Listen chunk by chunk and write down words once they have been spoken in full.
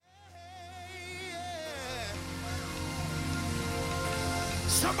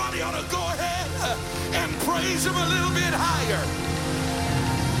Somebody ought to go ahead and praise him a little bit higher.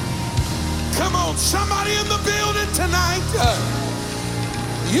 Come on, somebody in the building tonight.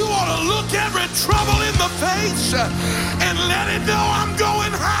 You ought to look every trouble in the face and let it know I'm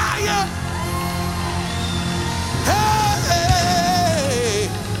going higher. Hey,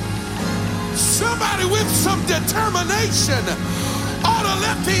 somebody with some determination ought to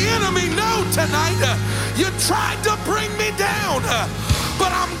let the enemy know tonight, you tried to bring me down,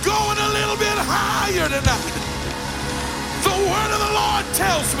 but I'm going a little bit higher tonight. The word of the Lord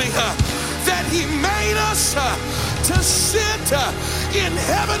tells me that he made us to sit in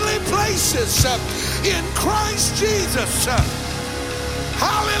heavenly places in Christ Jesus.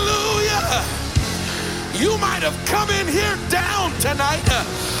 Hallelujah. You might have come in here down tonight,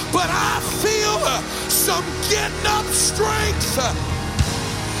 but I feel some getting up strength.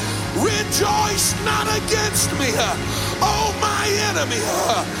 Rejoice not against me, oh my enemy,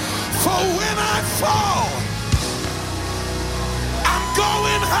 for when I fall, I'm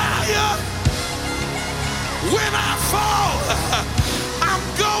going higher. When I fall, I'm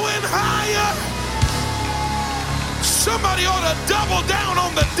going higher. Somebody ought to double down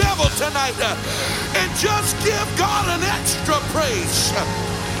on the devil tonight and just give God an extra praise.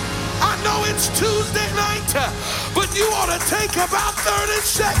 I know it's Tuesday night, but you ought to take about 30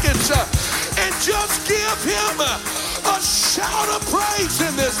 seconds and just give him a shout of praise in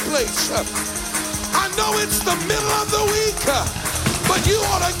this place. I know it's the middle of the week, but you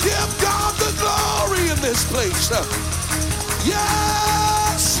ought to give God the glory in this place.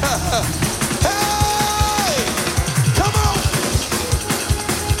 Yes! Hey! Come on!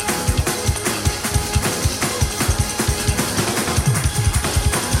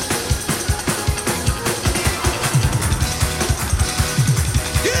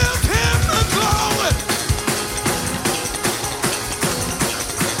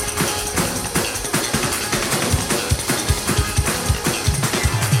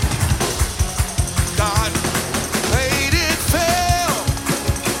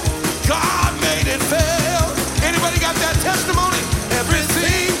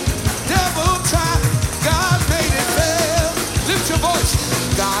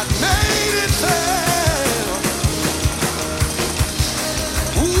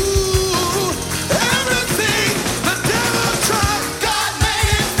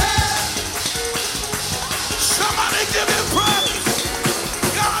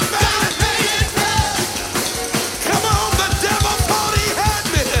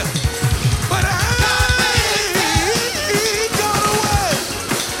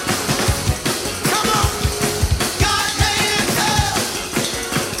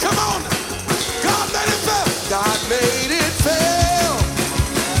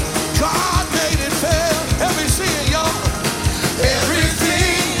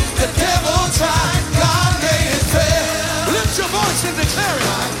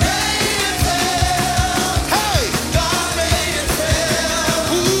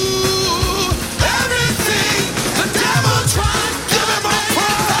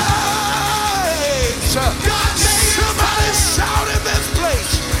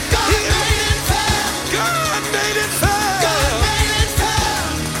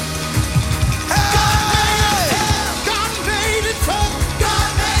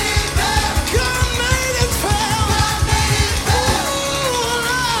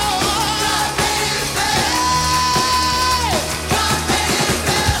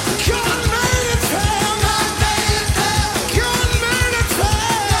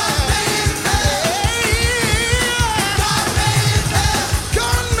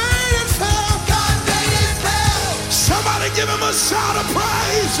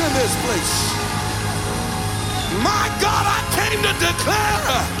 In this place. My God, I came to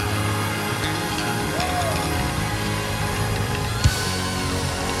declare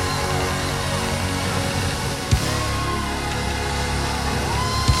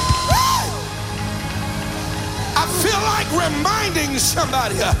I feel like reminding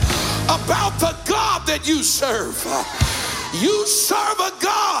somebody about the God that you serve. You serve a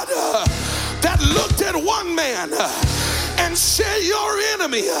God that looked at one man and said, your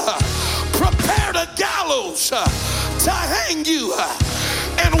enemy prepared a gallows to hang you.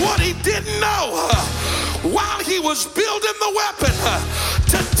 And what he didn't know, while he was building the weapon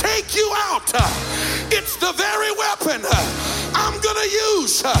to take you out, it's the very weapon I'm going to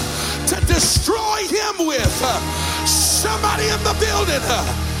use to destroy him with. Somebody in the building,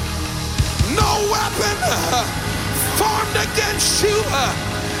 no weapon formed against you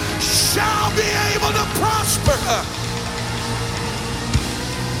shall be able to prosper.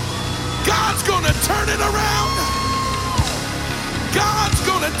 God's going to turn it around. God's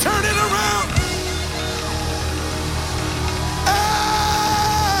going to turn it around.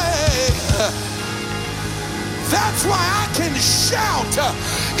 Hey, that's why I can shout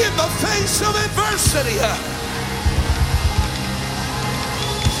in the face of adversity.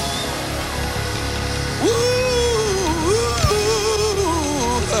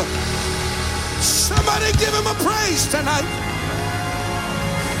 Somebody give him a praise tonight.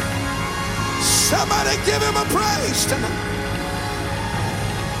 Somebody give him a praise tonight.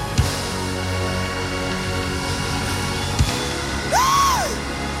 Hey!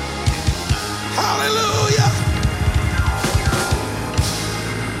 Hallelujah.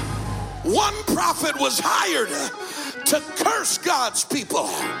 One prophet was hired to curse God's people.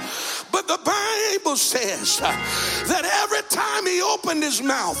 But the Bible says that every time he opened his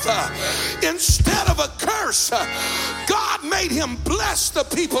mouth, instead of a curse, God made him bless the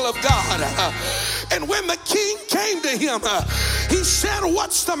people of God. And when the king came to him, he said,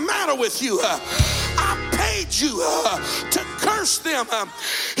 "What's the matter with you? I paid you to curse them."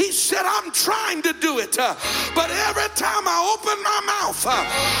 He said, "I'm trying to do it, but every time I open my mouth,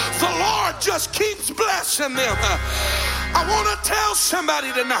 the Lord just keeps blessing them." I want to tell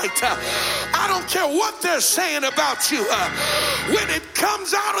somebody tonight, I don't care what they're saying about you. When it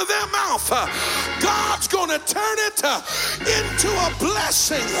comes out of their mouth, God's going to turn it into a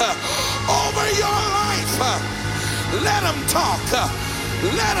blessing over your life. Let them talk.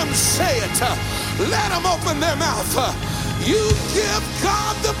 Let them say it. Let them open their mouth. You give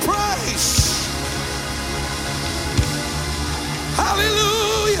God the praise.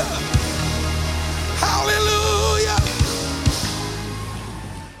 Hallelujah. Hallelujah.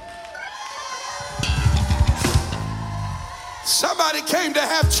 Somebody came to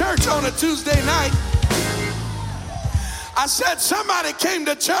have church on a Tuesday night. I said somebody came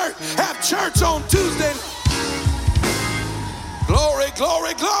to church, have church on Tuesday. Glory,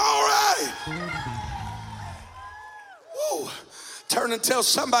 glory, glory. Woo. Turn and tell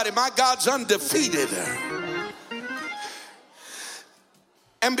somebody, my God's undefeated.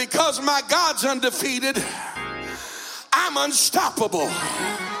 And because my God's undefeated, I'm unstoppable.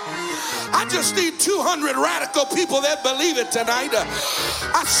 I just need 200 radical people that believe it tonight.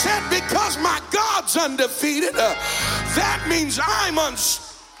 I said because my God's undefeated, that means I'm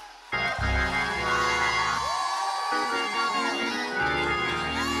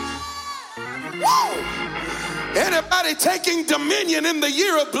Whoa! Anybody taking dominion in the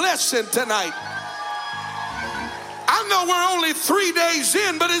year of blessing tonight? I know we're only 3 days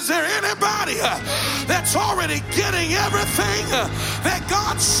in, but is there anybody that's already getting everything that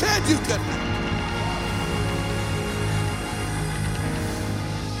God said you could?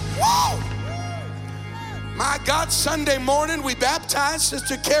 Whoa! My God, Sunday morning we baptized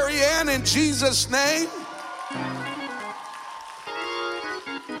Sister Carrie Ann in Jesus' name.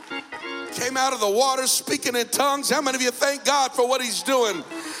 Came out of the water speaking in tongues. How many of you thank God for what he's doing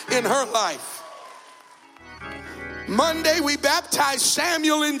in her life? Monday, we baptized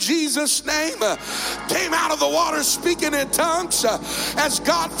Samuel in Jesus' name. Came out of the water speaking in tongues as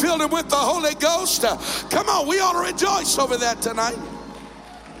God filled him with the Holy Ghost. Come on, we ought to rejoice over that tonight.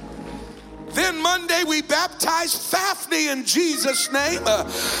 Then Monday, we baptized Fafney in Jesus' name.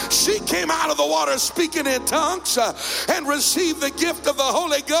 She came out of the water speaking in tongues and received the gift of the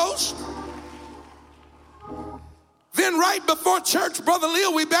Holy Ghost. Then right before church, Brother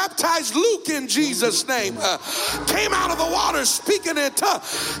Leo, we baptized Luke in Jesus' name. Came out of the water speaking in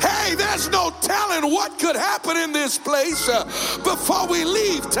tongues. Hey, there's no telling what could happen in this place before we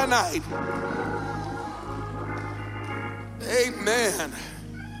leave tonight. Amen.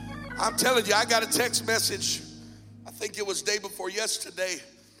 I'm telling you, I got a text message. I think it was day before yesterday.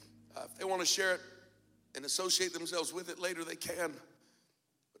 If they want to share it and associate themselves with it later, they can.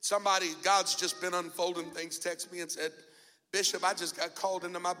 Somebody, God's just been unfolding things, text me and said, "Bishop, I just got called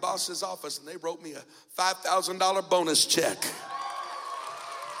into my boss's office and they wrote me a $5,000 bonus check."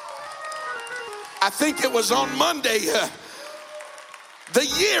 I think it was on Monday, the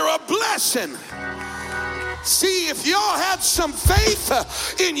year of blessing. See, if y'all had some faith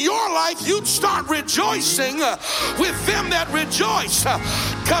in your life, you'd start rejoicing with them that rejoice.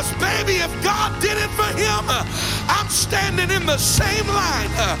 Because, baby, if God did it for him, I'm standing in the same line.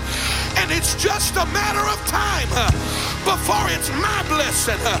 And it's just a matter of time before it's my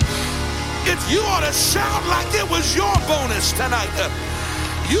blessing. If you ought to shout like it was your bonus tonight,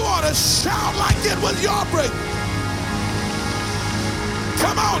 you ought to shout like it was your break.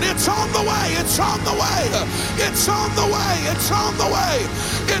 Come on, it's on the way, it's on the way, it's on the way, it's on the way,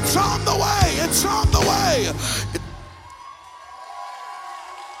 it's on the way, it's on the way.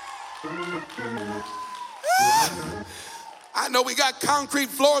 I know we got concrete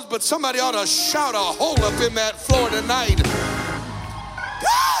floors, but somebody ought to shout a hole up in that floor tonight.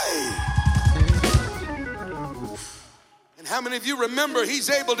 Hey! And how many of you remember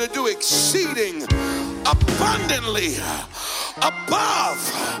he's able to do exceeding abundantly above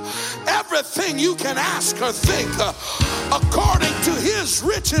everything you can ask or think, according to his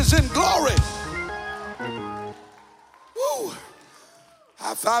riches and glory. Woo!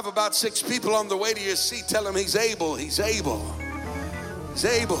 High five about 6 people on the way to your seat. Tell him he's able, he's able, he's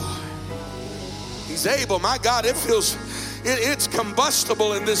able, he's able. My God, it feels, it's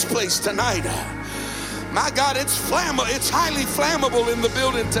combustible in this place tonight. My God, it's highly flammable in the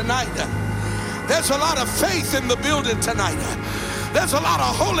building tonight. There's a lot of faith in the building tonight. There's a lot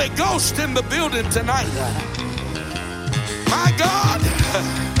of Holy Ghost in the building tonight. My God,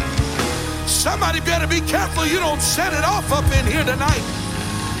 somebody better be careful you don't set it off up in here tonight.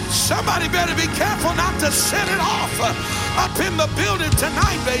 Somebody better be careful not to set it off up in the building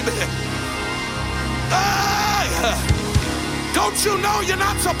tonight, baby. Don't you know you're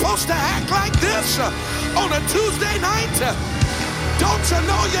not supposed to act like this on a Tuesday night? Don't you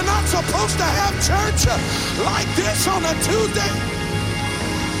know you're not supposed to have church like this on a Tuesday?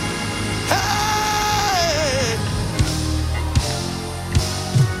 Hey!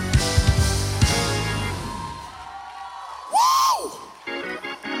 Woo!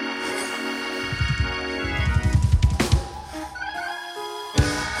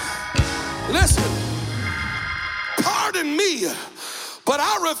 Listen, pardon me, but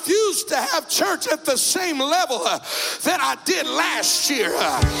I refuse to have church at the same level that I did last year.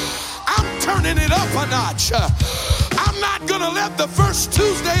 I'm turning it up a notch. I'm not going to let the first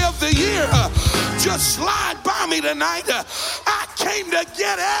Tuesday of the year just slide by me tonight. I came to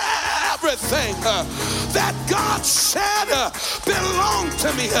get everything that God said belonged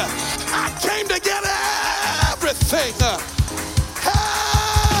to me. I came to get everything.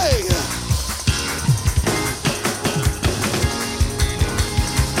 Hey!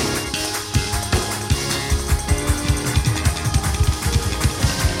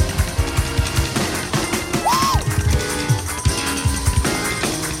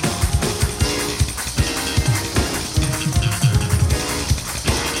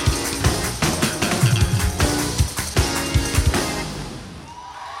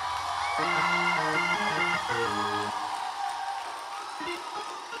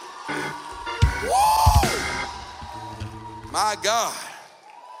 My God.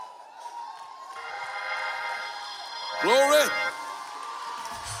 Glory.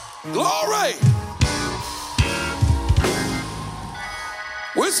 Glory.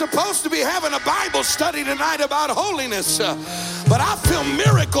 We're supposed to be having a Bible study tonight about holiness, but I feel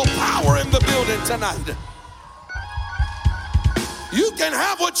miracle power in the building tonight. You can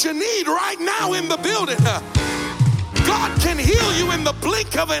have what you need right now in the building. God can heal you in the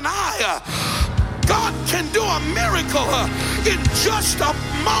blink of an eye. God can do a miracle in just a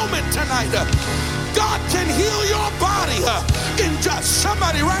moment tonight. God can heal your body in just,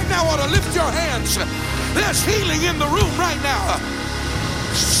 somebody right now ought to lift your hands. There's healing in the room right now.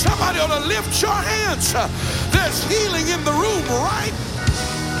 Somebody ought to lift your hands. There's healing in the room right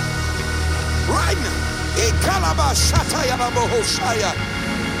now.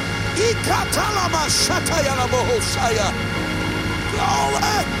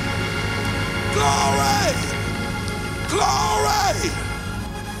 Glory. Glory! Glory!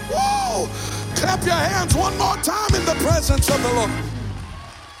 Whoa! Clap your hands one more time in the presence of the Lord.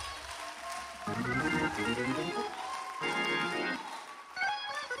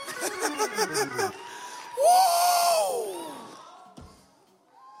 Whoa!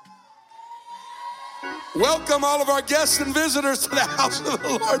 Welcome all of our guests and visitors to the house of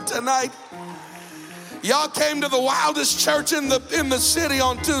the Lord tonight. Y'all came to the wildest church in the city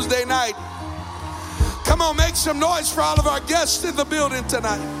on Tuesday night. Come on, make some noise for all of our guests in the building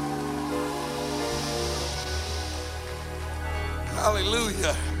tonight.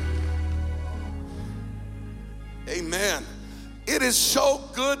 Hallelujah. Amen. It is so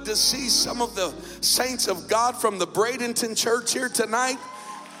good to see some of the saints of God from the Bradenton Church here tonight.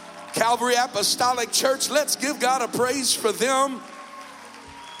 Calvary Apostolic Church. Let's give God a praise for them.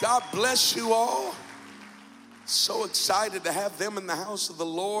 God bless you all. So excited to have them in the house of the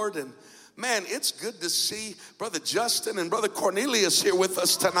Lord. And man, it's good to see Brother Justin and Brother Cornelius here with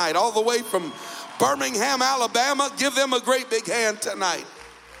us tonight, all the way from Birmingham, Alabama. Give them a great big hand tonight.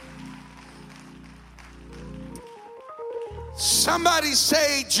 Somebody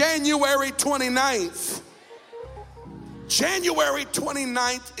say January 29th. January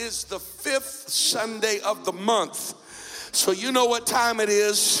 29th is the 5th Sunday of the month. So you know what time it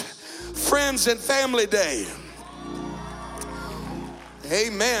is. Friends and Family Day.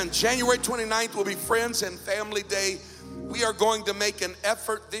 Amen. January 29th will be Friends and Family Day. We are going to make an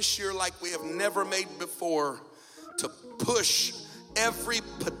effort this year like we have never made before to push every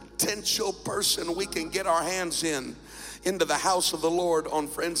potential person we can get our hands into the house of the Lord on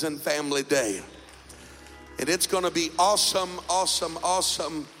Friends and Family Day. And it's going to be awesome, awesome,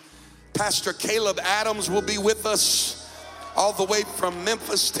 awesome. Pastor Caleb Adams will be with us all the way from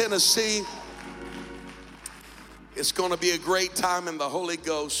Memphis, Tennessee. It's going to be a great time in the Holy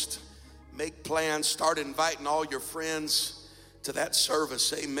Ghost. Make plans. Start inviting all your friends to that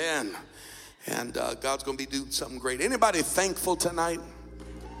service. Amen. And God's going to be doing something great. Anybody thankful tonight?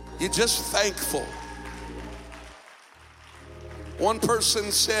 You're just thankful. One person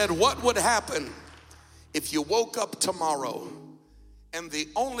said, what would happen if you woke up tomorrow and the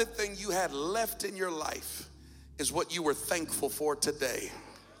only thing you had left in your life is what you were thankful for today?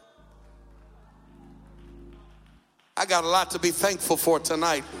 I got a lot to be thankful for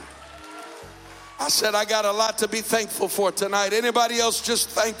tonight. I said I got a lot to be thankful for tonight. Anybody else just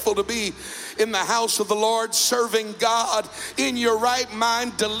thankful to be in the house of the Lord, serving God in your right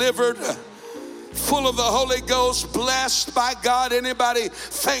mind, delivered, full of the Holy Ghost, blessed by God? Anybody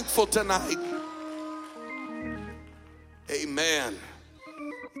thankful tonight? Amen.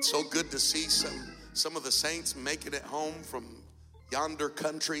 It's so good to see some of the saints making it home from yonder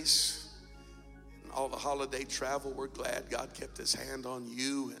countries. All the holiday travel, we're glad God kept his hand on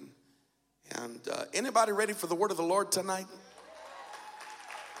you. And anybody ready for the word of the Lord tonight?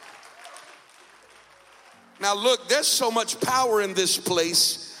 Now look, there's so much power in this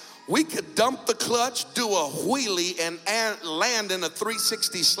place. We could dump the clutch, do a wheelie, and land in a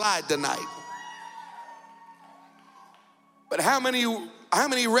 360 slide tonight. But how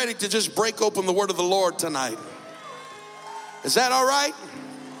many ready to just break open the word of the Lord tonight? Is that all right?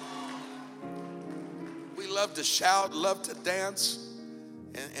 Love to shout, love to dance,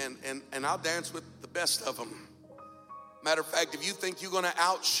 and I'll dance with the best of them. Matter of fact, if you think you're going to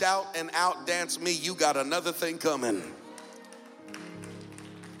out shout and out dance me, you got another thing coming.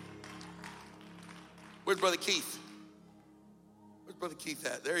 Where's Brother Keith? Where's Brother Keith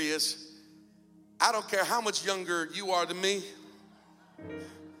at? There he is. I don't care how much younger you are than me,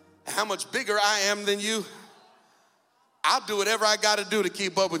 how much bigger I am than you. I'll do whatever I got to do to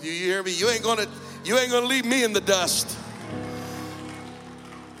keep up with you. You hear me? You ain't gonna leave me in the dust.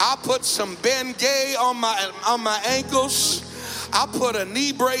 I'll put some Bengay on my ankles. I'll put a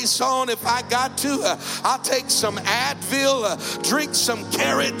knee brace on if I got to. I'll take some Advil, drink some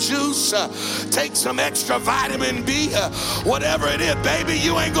carrot juice, take some extra vitamin B, whatever it is, baby.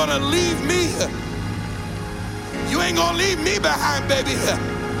 You ain't gonna leave me. You ain't gonna leave me behind, baby.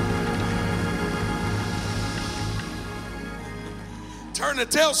 Turn to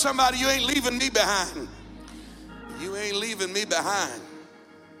tell somebody you ain't leaving me behind. You ain't leaving me behind.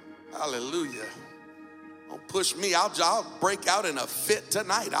 Hallelujah. Don't push me. I'll break out in a fit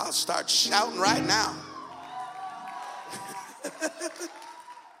tonight. I'll start shouting right now.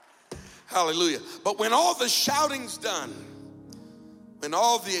 Hallelujah. But when all the shouting's done, when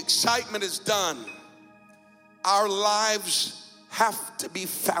all the excitement is done, our lives have to be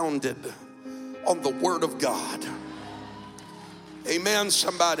founded on the Word of God. Amen,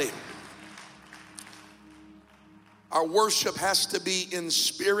 somebody. Our worship has to be in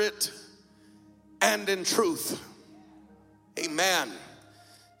spirit and in truth. Amen.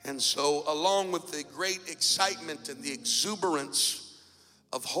 And so, along with the great excitement and the exuberance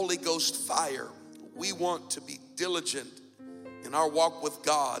of Holy Ghost fire, we want to be diligent in our walk with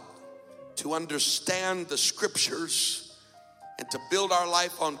God to understand the scriptures and to build our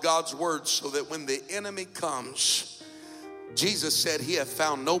life on God's word so that when the enemy comes, Jesus said he hath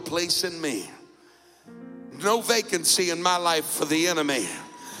found no place in me, no vacancy in my life for the enemy,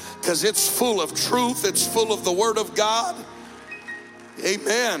 because it's full of truth. It's full of the word of God.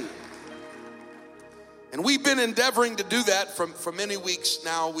 Amen. And we've been endeavoring to do that for many weeks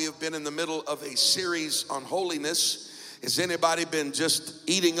now. We have been in the middle of a series on holiness. Has anybody been just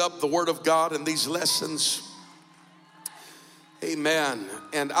eating up the word of God in these lessons? Amen.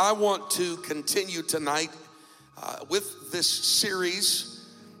 And I want to continue tonight with this series.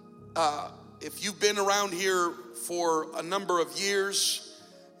 If you've been around here for a number of years,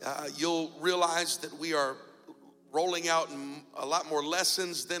 you'll realize that we are rolling out a lot more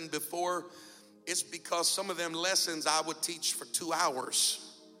lessons than before. It's because some of them lessons I would teach for 2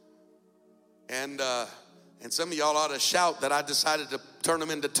 hours. And some of y'all ought to shout that I decided to turn them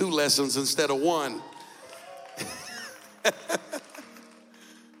into 2 lessons instead of 1.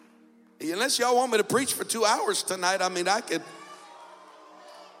 Unless y'all want me to preach for 2 hours tonight, I mean, I could.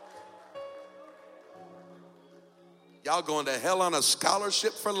 Y'all going to hell on a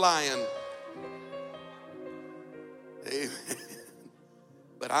scholarship for lying. Amen.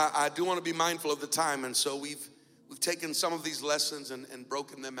 But I do want to be mindful of the time, and so we've taken some of these lessons and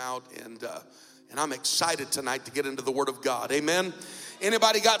broken them out, and I'm excited tonight to get into the Word of God. Amen.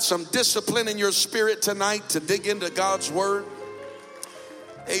 Anybody got some discipline in your spirit tonight to dig into God's Word?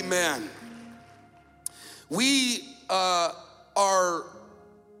 Amen. We are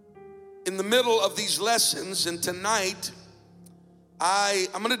in the middle of these lessons, and tonight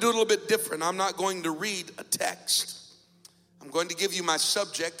I'm going to do it a little bit different. I'm not going to read a text. I'm going to give you my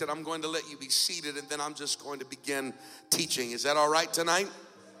subject, and I'm going to let you be seated, and then I'm just going to begin teaching. Is that all right tonight?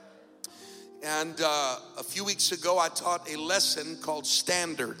 And a few weeks ago, I taught a lesson called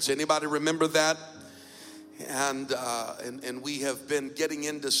Standards. Anybody remember that? And we have been getting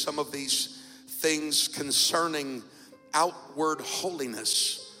into some of these things concerning outward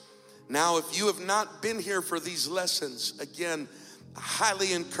holiness. Now, if you have not been here for these lessons, again, I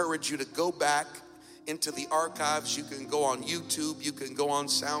highly encourage you to go back into the archives. You can go on YouTube, you can go on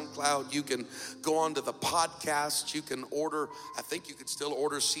SoundCloud, you can go on to the podcast, you can order, I think you could still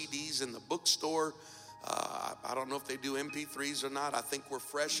order CDs in the bookstore. I don't know if they do MP3s or not. I think we're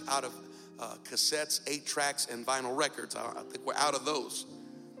fresh out of cassettes, 8-tracks, and vinyl records. I think we're out of those.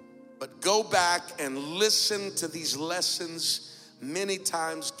 But go back and listen to these lessons many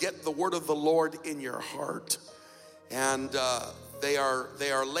times. Get the word of the Lord in your heart. And they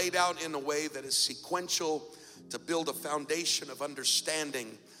are laid out in a way that is sequential to build a foundation of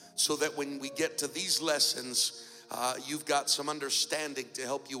understanding, so that when we get to these lessons, you've got some understanding to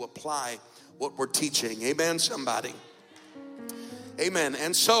help you apply what we're teaching. Amen, somebody. Amen.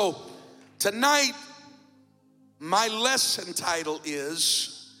 And so tonight, my lesson title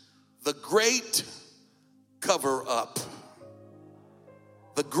is The Great Cover Up.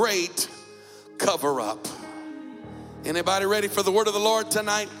 The Great Cover Up. Anybody ready for the word of the Lord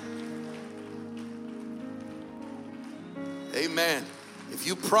tonight? Amen. If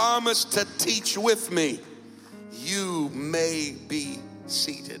you promise to teach with me, you may be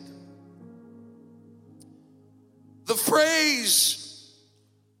seated. The phrase,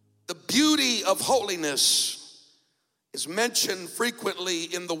 the beauty of holiness, is mentioned frequently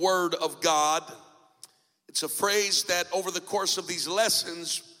in the Word of God. It's a phrase that over the course of these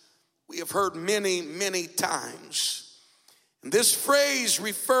lessons, we have heard many, many times. And this phrase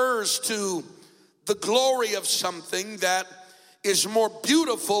refers to the glory of something that is more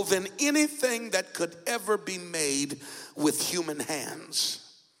beautiful than anything that could ever be made with human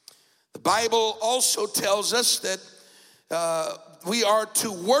hands. The Bible also tells us that we are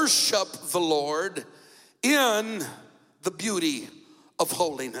to worship the Lord in the beauty of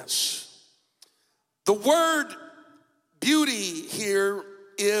holiness. The word beauty here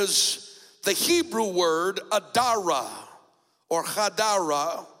is the Hebrew word adara or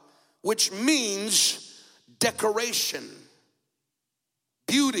hadara, which means decoration,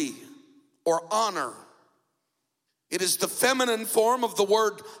 beauty, or honor. It is the feminine form of the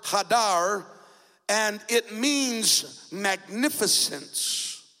word hadar, and it means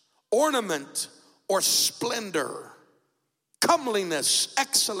magnificence, ornament, or splendor, comeliness,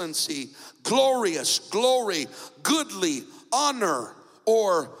 excellency, glorious, glory, goodly, honor,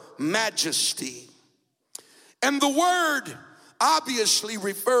 or majesty. And the word obviously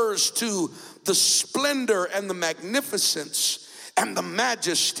refers to the splendor and the magnificence and the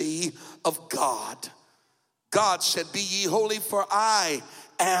majesty of God. God said, "Be ye holy, for I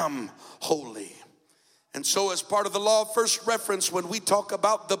am holy." And so as part of the law of first reference, when we talk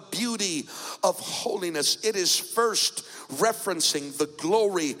about the beauty of holiness, it is first referencing the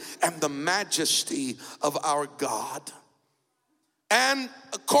glory and the majesty of our God. And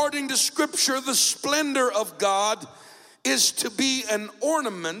according to Scripture, the splendor of God is to be an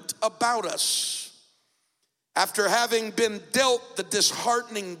ornament about us. After having been dealt the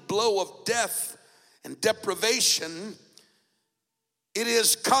disheartening blow of death and deprivation, it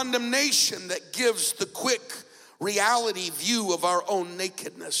is condemnation that gives the quick reality view of our own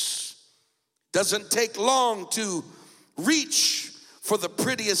nakedness. Doesn't take long to reach for the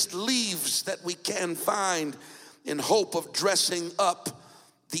prettiest leaves that we can find in hope of dressing up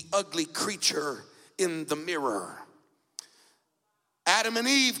the ugly creature in the mirror. Adam and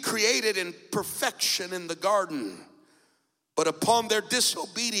Eve created in perfection in the garden, but upon their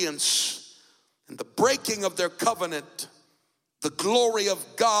disobedience and the breaking of their covenant, the glory of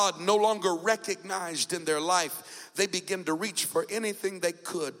God no longer recognized in their life, they began to reach for anything they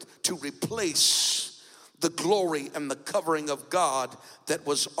could to replace the glory and the covering of God that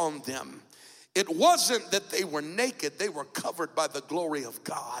was on them. It wasn't that they were naked, they were covered by the glory of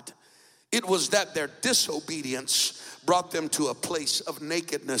God. It was that their disobedience brought them to a place of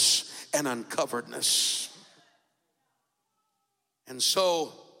nakedness and uncoveredness. And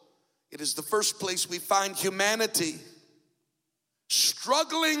so it is the first place we find humanity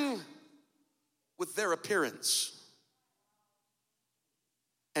struggling with their appearance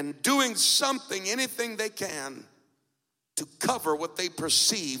and doing something, anything they can, to cover what they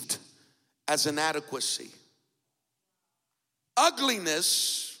perceived as inadequacy.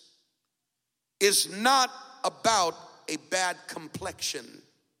 Ugliness is not about a bad complexion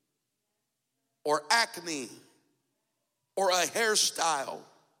or acne or a hairstyle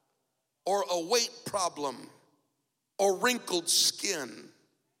or a weight problem or wrinkled skin.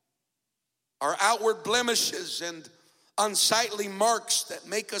 Our outward blemishes and unsightly marks that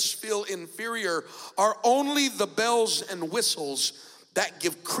make us feel inferior are only the bells and whistles that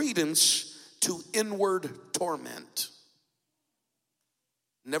give credence to inward torment.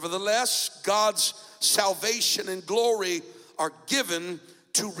 Nevertheless, God's salvation and glory are given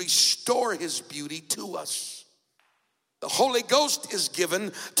to restore his beauty to us. The Holy Ghost is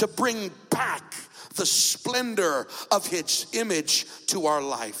given to bring back the splendor of his image to our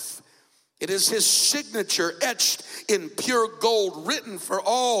life. It is his signature etched in pure gold, written for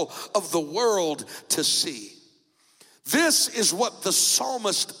all of the world to see. This is what the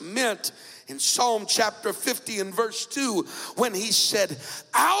psalmist meant in Psalm chapter 50 and verse 2 when he said,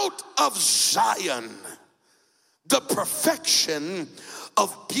 out of Zion, the perfection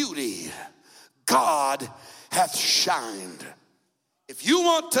of beauty, God hath shined. If you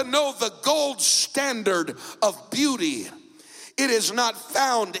want to know the gold standard of beauty, it is not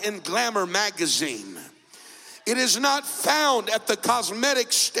found in Glamour magazine. It is not found at the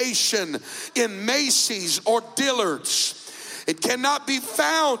cosmetic station in Macy's or Dillard's. It cannot be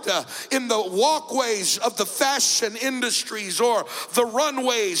found in the walkways of the fashion industries or the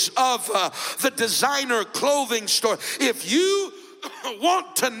runways of the designer clothing store. If you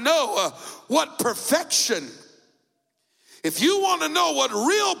want to know what perfection, if you want to know what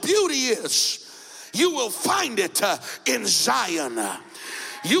real beauty is, you will find it in Zion.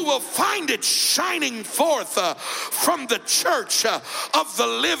 You will find it shining forth from the church of the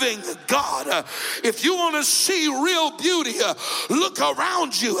living God. If you want to see real beauty, look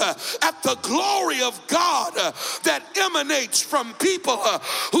around you at the glory of God that emanates from people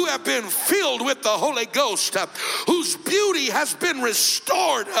who have been filled with the Holy Ghost, whose beauty has been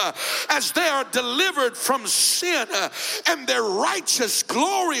restored as they are delivered from sin, and their righteous,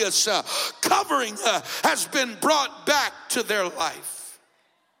 glorious covering has been brought back to their life.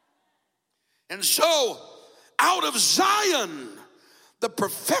 And so, out of Zion, the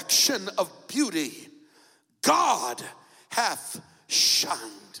perfection of beauty, God hath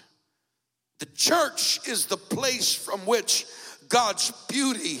shined. The church is the place from which God's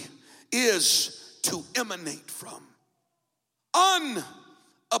beauty is to emanate from.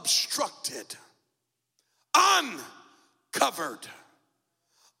 Unobstructed, uncovered,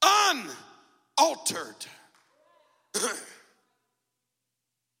 unaltered.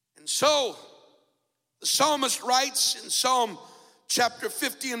 And so, the psalmist writes in Psalm chapter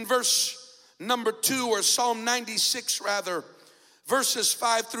 50 and verse number 2, or Psalm 96 rather, verses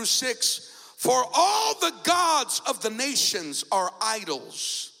 5 through 6. For all the gods of the nations are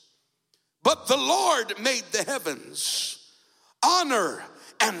idols, but the Lord made the heavens. Honor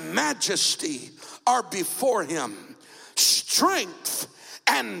and majesty are before him. Strength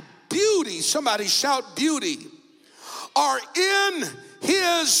and beauty, somebody shout beauty, are in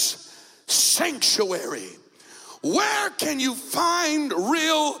his sanctuary. Where can you find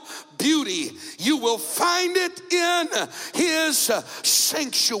real beauty? You will find it in his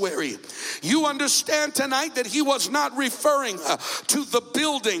sanctuary. You understand tonight that he was not referring to the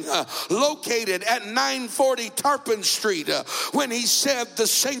building located at 940 Tarpon Street when he said the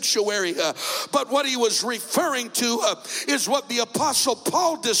sanctuary, but what he was referring to is what the Apostle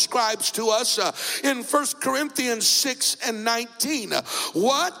Paul describes to us in 1 Corinthians 6 and 19.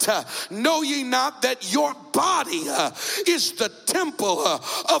 What? Know ye not that your body is the temple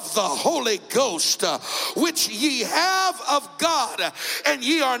of the Holy Ghost, which ye have of God, and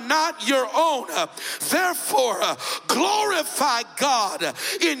ye are not your own. Therefore, glorify God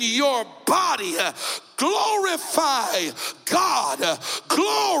in your body. Glorify God.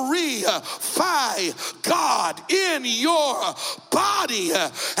 Glorify God in your body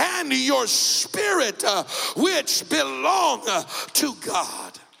and your spirit, which belong to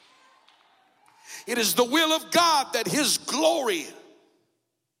God. It is the will of God that his glory,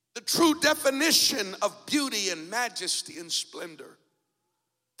 the true definition of beauty and majesty and splendor,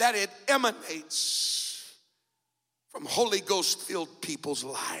 that it emanates from Holy Ghost filled people's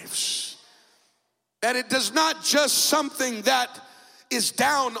lives. That it does not just something that is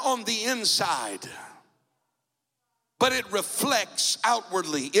down on the inside, but it reflects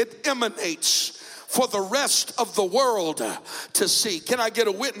outwardly. It emanates for the rest of the world to see. Can I get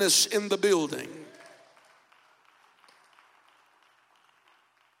a witness in the building?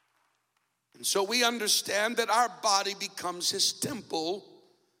 And so we understand that our body becomes his temple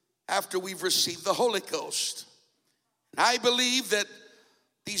after we've received the Holy Ghost. And I believe that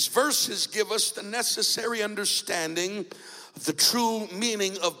these verses give us the necessary understanding of the true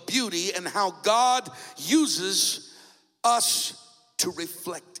meaning of beauty and how God uses us to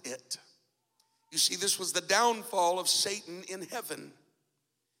reflect it. You see, this was the downfall of Satan in heaven.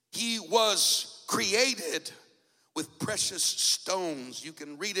 He was created with precious stones. You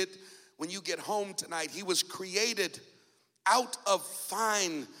can read it when you get home tonight. He was created out of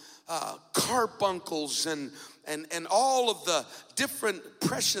fine carbuncles and all of the different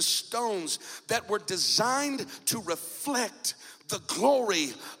precious stones that were designed to reflect the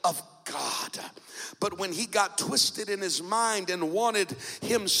glory of God. But when he got twisted in his mind and wanted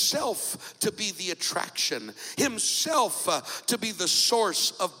himself to be the attraction, himself to be the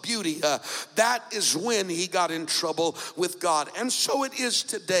source of beauty, that is when he got in trouble with God. And so it is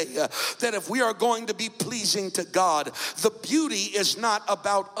today that if we are going to be pleasing to God, the beauty is not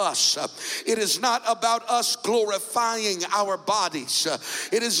about us. It is not about us glorifying our bodies.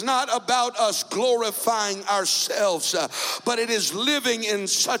 It is not about us glorifying ourselves, but it is living in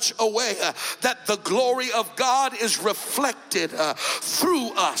such a way that the glory of God is reflected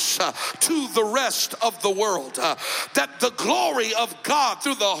through us to the rest of the world. That the glory of God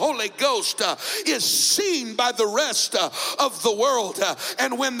through the Holy Ghost is seen by the rest of the world.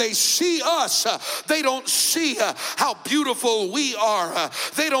 And when they see us, they don't see how beautiful we are.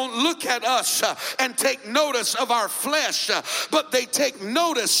 They don't look at us and take notice of our flesh, but they take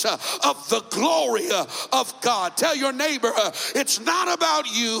notice of the glory of God. Tell your neighbor, it's not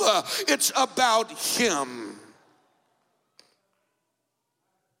about you, it's about him.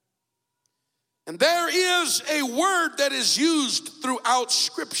 And there is a word that is used throughout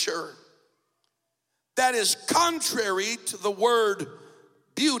Scripture that is contrary to the word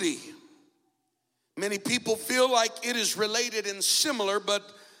beauty. Many people feel like it is related and similar, but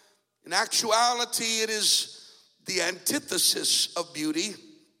in actuality, it is the antithesis of beauty.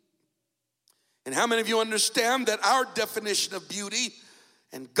 And how many of you understand that our definition of beauty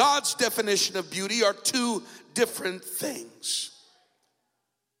and God's definition of beauty are two different things?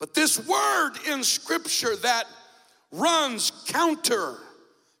 But this word in Scripture that runs counter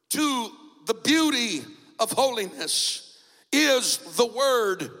to the beauty of holiness is the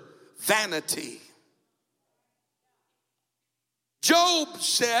word vanity. Job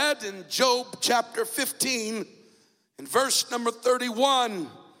said in Job chapter 15, in verse number 31,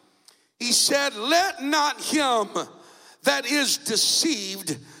 he said, "Let not him that is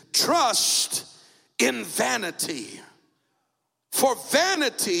deceived trust in vanity, for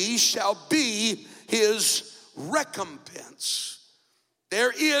vanity shall be his recompense."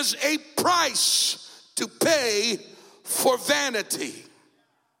 There is a price to pay for vanity.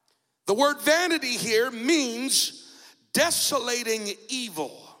 The word vanity here means desolating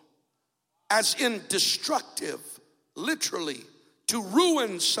evil, as in destructive, literally, to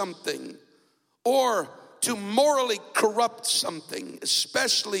ruin something or to morally corrupt something,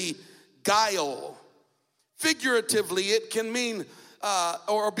 especially guile. Figuratively, it can mean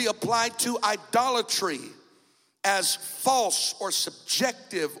or be applied to idolatry as false or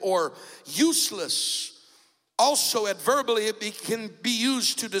subjective or useless. Also, adverbally, it can be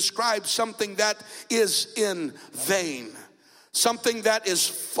used to describe something that is in vain, something that is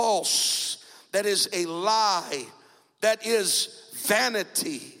false, that is a lie, that is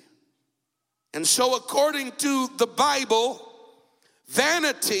vanity. And so, according to the Bible,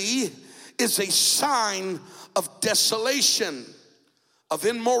 vanity is a sign of desolation, of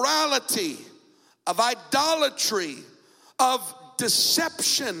immorality, of idolatry, of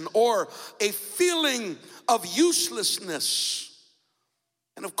deception, or a feeling of uselessness.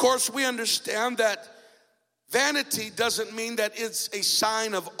 And of course, we understand that vanity doesn't mean that it's a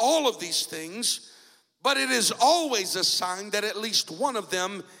sign of all of these things, but it is always a sign that at least one of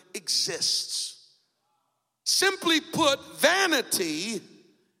them exists. Simply put, vanity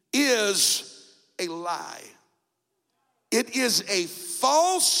is a lie. It is a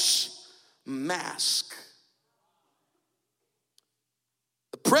false mask.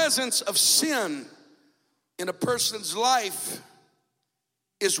 The presence of sin in a person's life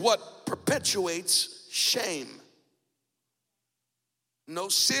is what perpetuates shame. No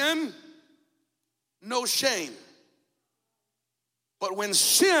sin, no shame. But when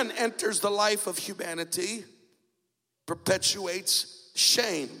sin enters the life of humanity, perpetuates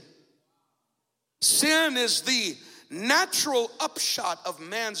shame. Sin is the natural upshot of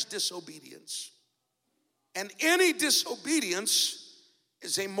man's disobedience. And any disobedience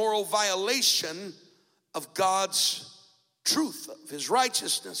is a moral violation of God's truth, of his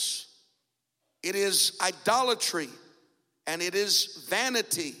righteousness. It is idolatry and it is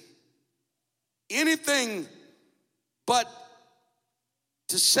vanity. Anything but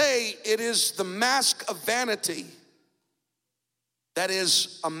to say it is the mask of vanity, that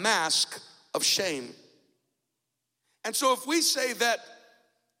is a mask of shame. And so if we say that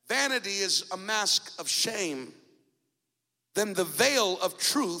vanity is a mask of shame, then the veil of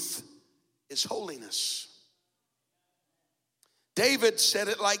truth is holiness. David said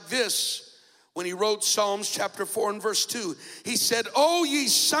it like this when he wrote Psalms chapter 4 and verse 2. He said, "O ye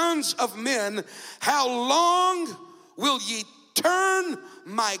sons of men, how long will ye turn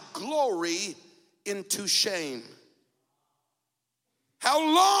my glory into shame? How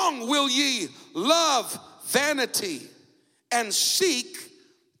long will ye love vanity and seek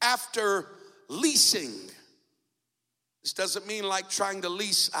after leasing?" This doesn't mean like trying to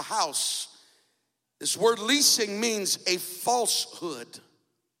lease a house. This word leasing means a falsehood,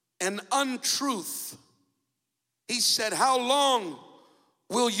 an untruth. He said, "How long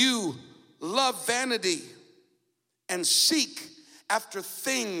will you love vanity and seek after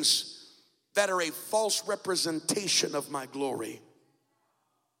things that are a false representation of my glory?"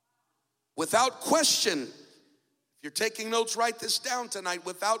 Without question, if you're taking notes, write this down tonight.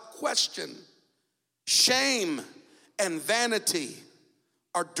 Without question, shame and vanity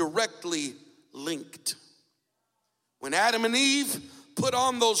are directly linked. When Adam and Eve put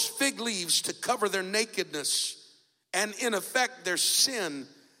on those fig leaves to cover their nakedness and in effect their sin,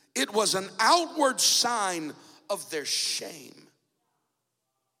 it was an outward sign of their shame.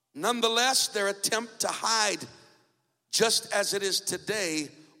 Nonetheless, their attempt to hide, just as it is today,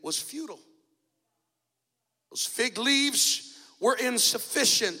 was futile. Those fig leaves were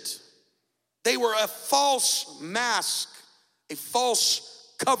insufficient. They were a false mask, a false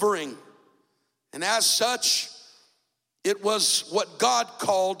covering. And as such, it was what God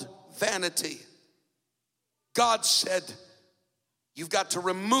called vanity. God said, "You've got to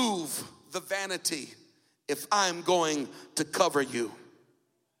remove the vanity if I'm going to cover you.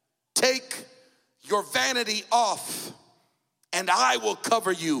 Take your vanity off, and I will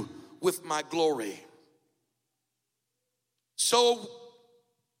cover you with my glory." So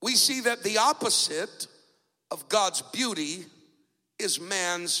we see that the opposite of God's beauty is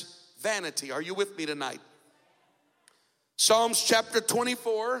man's vanity. Are you with me tonight? Psalms chapter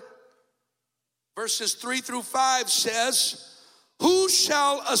 24, verses 3 through 5 says, "Who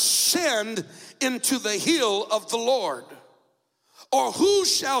shall ascend into the hill of the Lord? Or who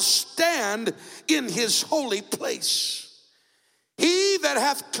shall stand in his holy place? He that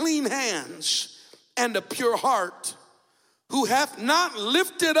hath clean hands and a pure heart, who hath not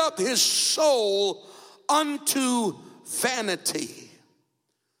lifted up his soul unto vanity,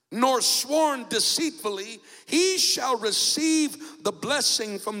 nor sworn deceitfully, he shall receive the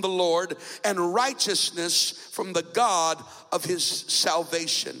blessing from the Lord and righteousness from the God of his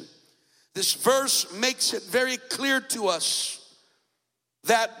salvation." This verse makes it very clear to us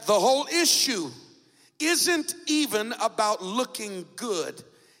that the whole issue isn't even about looking good.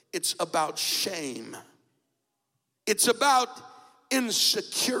 It's about shame. It's about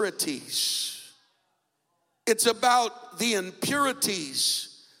insecurities. It's about the impurities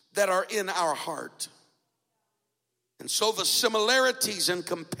that are in our heart. And so the similarities and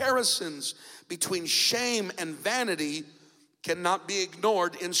comparisons between shame and vanity cannot be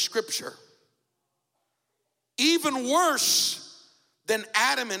ignored in Scripture. Even worse than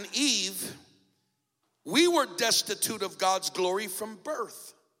Adam and Eve, we were destitute of God's glory from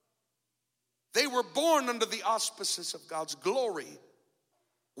birth. They were born under the auspices of God's glory.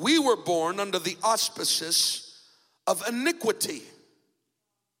 We were born under the auspices of iniquity.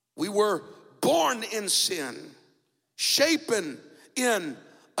 We were born in sin, shapen in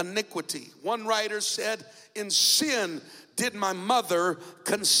iniquity. One writer said, "In sin did my mother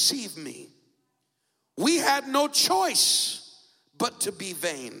conceive me." We had no choice but to be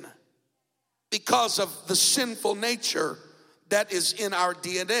vain because of the sinful nature that is in our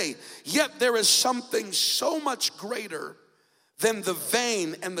DNA. Yet there is something so much greater than the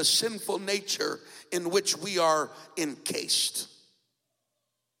vain and the sinful nature in which we are encased.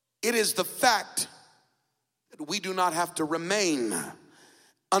 It is the fact that we do not have to remain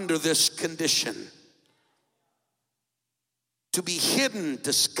under this condition, to be hidden,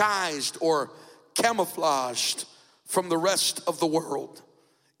 disguised, or camouflaged from the rest of the world.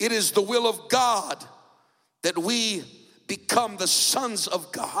 It is the will of God that we become the sons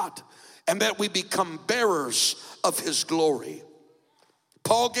of God and that we become bearers of his glory.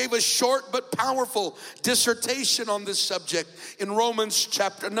 Paul gave a short but powerful dissertation on this subject in Romans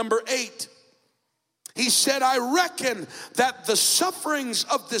chapter number 8. He said, I reckon that the sufferings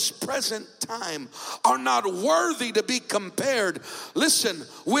of this present time are not worthy to be compared, listen,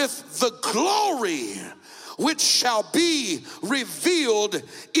 with the glory which shall be revealed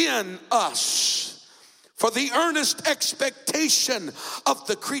in us. For the earnest expectation of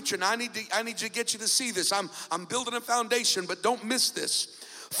the creature. Now I need to get you to see this. I'm building a foundation, but don't miss this.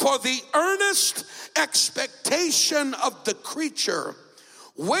 For the earnest expectation of the creature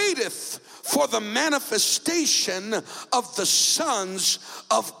waiteth for the manifestation of the sons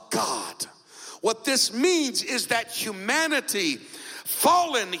of God. What this means is that humanity,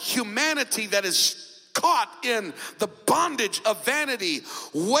 fallen humanity that is caught in the bondage of vanity,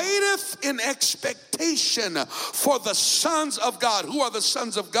 waiteth in expectation for the sons of God. Who are the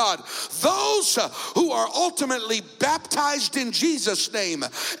sons of God? Those who are ultimately baptized in Jesus' name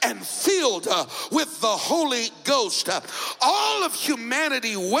and filled with the Holy Ghost. All of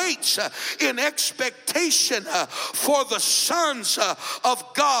humanity waits in expectation for the sons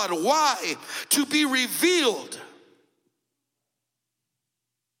of God. Why? To be revealed.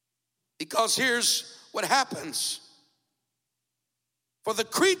 Because here's what happens. For the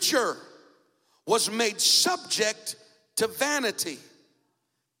creature was made subject to vanity.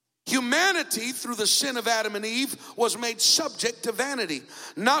 Humanity, through the sin of Adam and Eve, was made subject to vanity,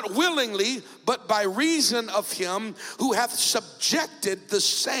 not willingly, but by reason of him who hath subjected the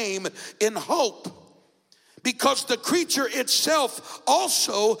same in hope. Because the creature itself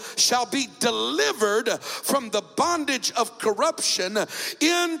also shall be delivered from the bondage of corruption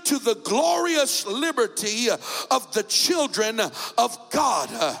into the glorious liberty of the children of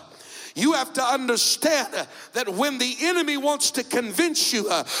God. You have to understand that when the enemy wants to convince you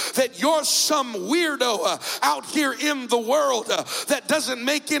that you're some weirdo out here in the world that doesn't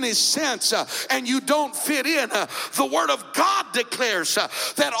make any sense and you don't fit in, the Word of God declares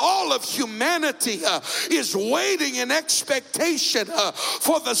that all of humanity is waiting in expectation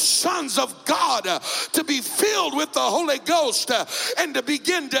for the sons of God to be filled with the Holy Ghost and to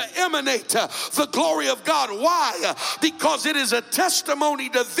begin to emanate the glory of God. Why? Because it is a testimony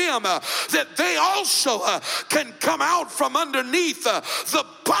to them that they also can come out from underneath the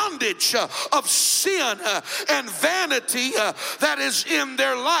bondage of sin and vanity that is in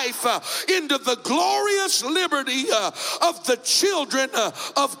their life into the glorious liberty of the children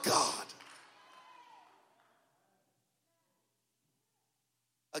of God.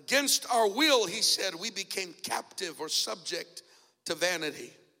 Against our will, he said, we became captive or subject to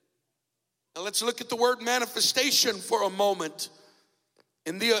vanity. Now let's look at the word manifestation for a moment.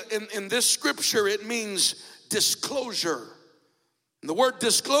 In this scripture, it means disclosure. And the word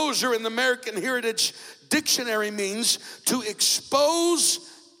disclosure in the American Heritage Dictionary means to expose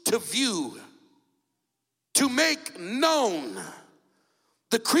to view, to make known.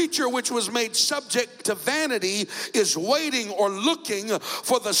 The creature which was made subject to vanity is waiting or looking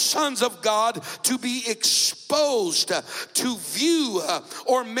for the sons of God to be exposed, to view,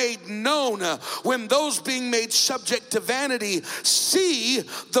 or made known. When those being made subject to vanity see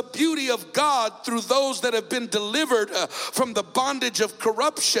the beauty of God through those that have been delivered from the bondage of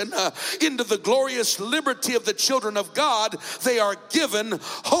corruption into the glorious liberty of the children of God, they are given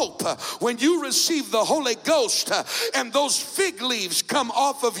hope. When you receive the Holy Ghost and those fig leaves come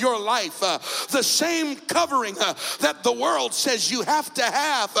off of your life, the same covering that the world says you have to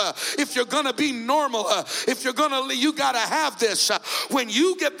have if you're going to be normal, if you're going to, you got to have this. When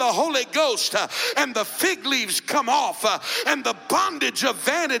you get the Holy Ghost and the fig leaves come off and the bondage of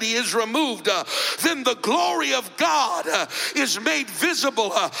vanity is removed, then the glory of God is made visible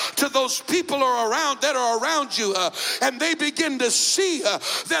to those people that are around you, and they begin to see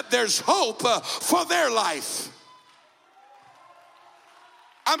that there's hope for their life.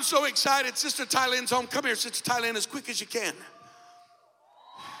 I'm so excited. Sister Tylen's home. Come here, Sister Tylen, as quick as you can.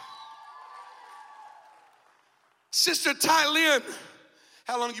 Sister Tylen,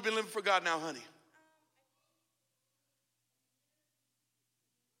 how long have you been living for God now, honey?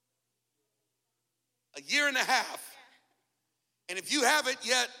 A year and a half. And if you haven't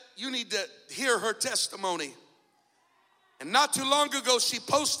yet, you need to hear her testimony. And not too long ago, she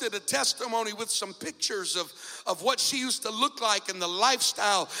posted a testimony with some pictures of what she used to look like and the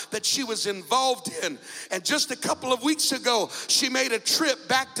lifestyle that she was involved in. And just a couple of weeks ago, she made a trip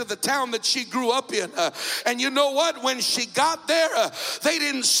back to the town that she grew up in. And you know what? When she got there, they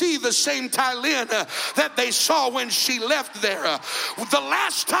didn't see the same Tylynn that they saw when she left there. The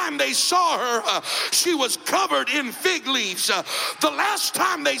last time they saw her, she was covered in fig leaves. The last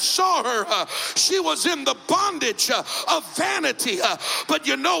time they saw her, she was in the bondage of vanity. But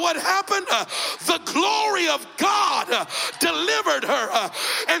you know what happened? The glory of God delivered her.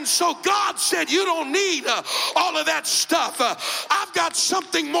 And so God said, you don't need all of that stuff. I've got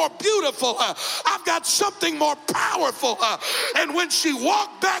something more beautiful. I've got something more powerful. And when she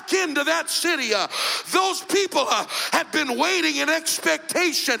walked back into that city, those people had been waiting in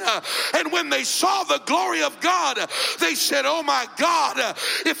expectation. And when they saw the glory of God, they said, oh my God,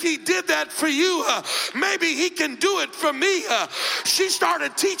 if he did that for you, maybe he can do it for me. She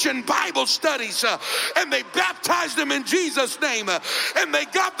started teaching Bible studies, and they baptized them in Jesus' name, and they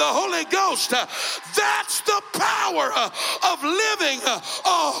got the Holy Ghost. That's the power of living a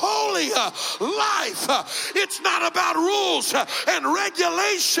holy life. It's not about rules and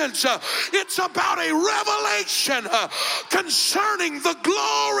regulations. It's about a revelation concerning the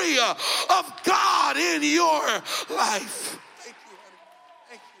glory of God in your life.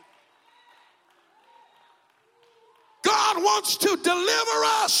 God wants to deliver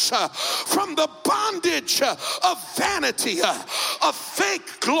us from the bondage of vanity, of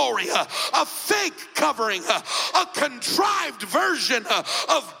fake glory, of fake covering, a contrived version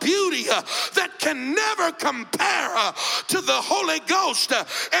of beauty that can never compare to the Holy Ghost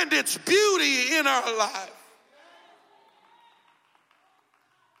and its beauty in our life.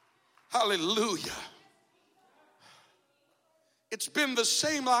 Hallelujah. It's been the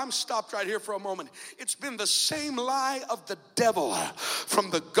same lie. I'm stopped right here for a moment. It's been the same lie of the devil from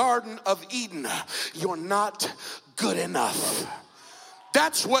the Garden of Eden. You're not good enough.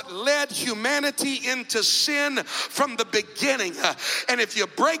 That's what led humanity into sin from the beginning. And if you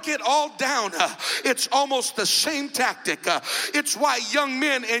break it all down, it's almost the same tactic. It's why young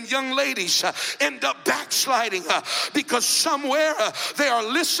men and young ladies end up backsliding, because somewhere they are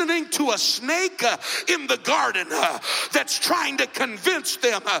listening to a snake in the garden that's trying to convince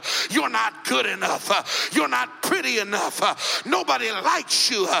them you're not good enough. You're not pretty enough. Nobody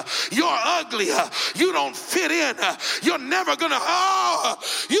likes you. You're ugly. You don't fit in. You're never gonna,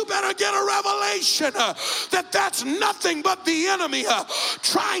 you better get a revelation that that's nothing but the enemy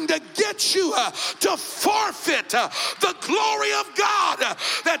trying to get you to forfeit the glory of God.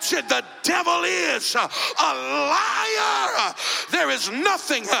 That's it. The devil is a liar. There is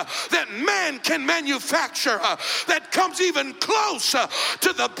nothing that man can manufacture that comes even close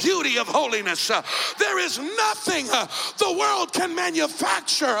to the beauty of holiness. There is nothing the world can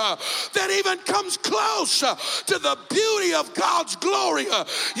manufacture that even comes close to the beauty of God's glory.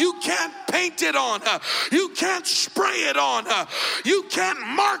 You can't paint it on. You can't spray it on. You can't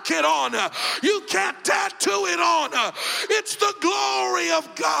mark it on. You can't tattoo it on. It's the glory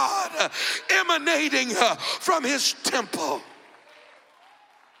of God emanating from his temple.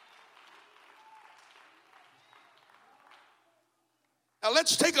 Now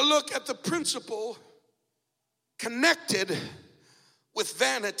let's take a look at the principle connected with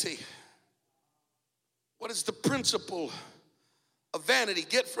vanity. What is the principle of vanity?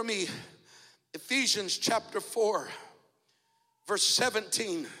 Get for me Ephesians chapter 4, verse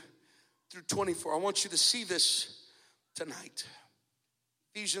 17 through 24. I want you to see this tonight.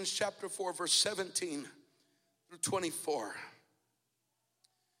 Ephesians chapter 4, verse 17 through 24.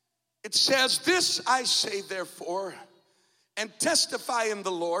 It says, "This I say therefore, and testify in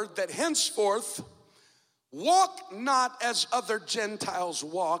the Lord, that henceforth walk not as other Gentiles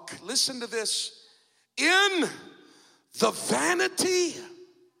walk." Listen to this. "In the vanity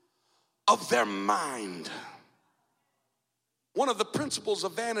of their mind." One of the principles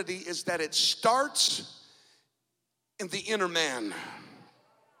of vanity is that it starts in the inner man.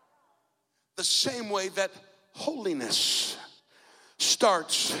 The same way that holiness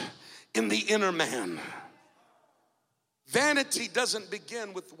starts in the inner man. Vanity doesn't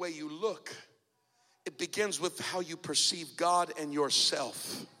begin with the way you look. It begins with how you perceive God and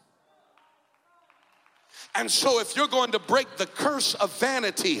yourself. And so if you're going to break the curse of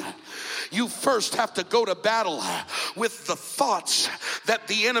vanity, you first have to go to battle with the thoughts that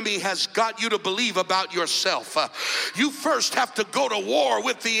the enemy has got you to believe about yourself. You first have to go to war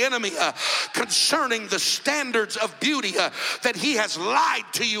with the enemy concerning the standards of beauty that he has lied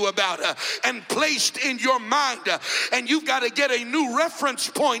to you about and placed in your mind. And you've got to get a new reference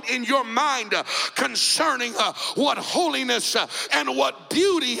point in your mind concerning what holiness and what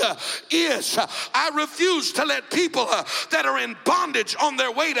beauty is. I refuse to let people that are in bondage on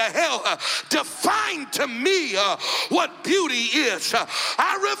their way to hell define to me what beauty is.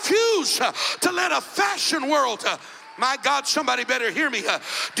 I refuse to let a fashion world, my God, somebody better hear me.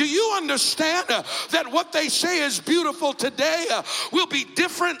 Do you understand that what they say is beautiful today will be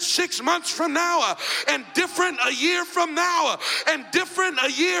different 6 months from now, and different a year from now, and different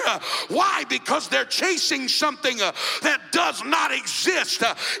a year? Why? Because they're chasing something that does not exist.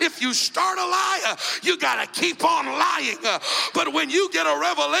 If you start a lie, you got to keep on lying. But when you get a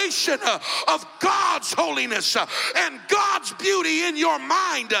revelation of God's holiness and God's beauty in your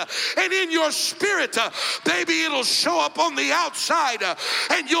mind and in your spirit, baby, it'll show up on the outside,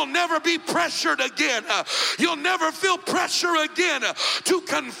 and you'll never be pressured again. You'll never feel pressure again to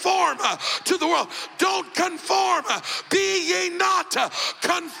conform to the world. Don't conform. Be ye not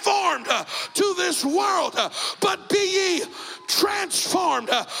conformed to this world, but be ye transformed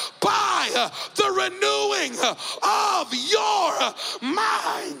by the renewing of your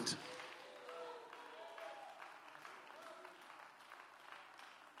mind.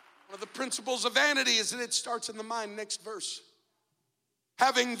 One of the principles of vanity is that it starts in the mind. Next verse.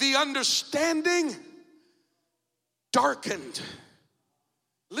 Having the understanding darkened.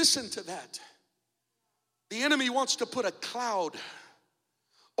 Listen to that. The enemy wants to put a cloud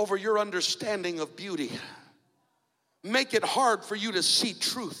over your understanding of beauty. Make it hard for you to see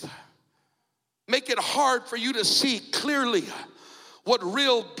truth. Make it hard for you to see clearly what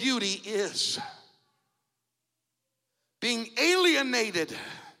real beauty is. Being alienated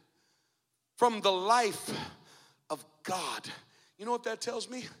from the life of God. You know what that tells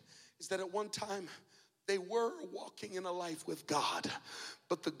me? Is that at one time they were walking in a life with God,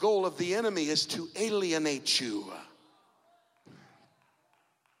 but the goal of the enemy is to alienate you.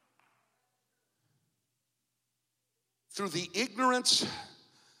 Through the ignorance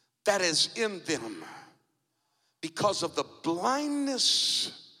that is in them because of the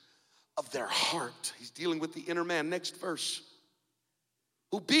blindness of their heart. He's dealing with the inner man. Next verse.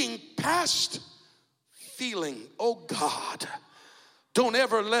 Who being past feeling, oh God, don't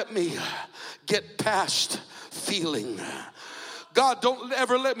ever let me get past feeling. God, don't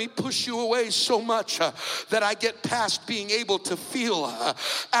ever let me push you away so much that I get past being able to feel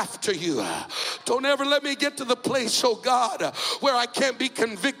after you. Don't ever let me get to the place, oh God, where I can't be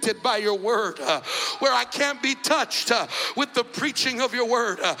convicted by your word, where I can't be touched with the preaching of your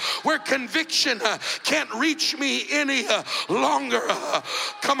word, where conviction can't reach me any longer.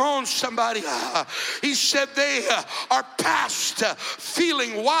 Come on, somebody. He said they are past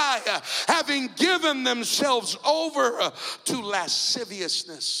feeling. Why? Having given themselves over to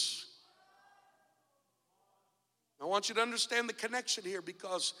lasciviousness. I want you to understand the connection here,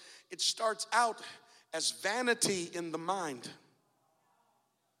 because it starts out as vanity in the mind.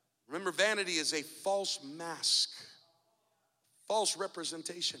 Remember, vanity is a false mask, false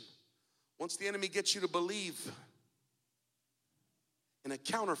representation. Once the enemy gets you to believe in a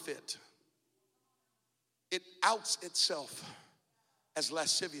counterfeit, it outs itself as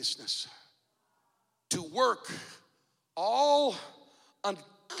lasciviousness to work all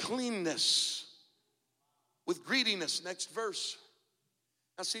uncleanness with greediness. Next verse.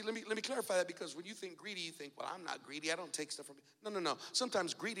 Now see, let me clarify that, because when you think greedy, you think, well, I'm not greedy. I don't take stuff from you. No.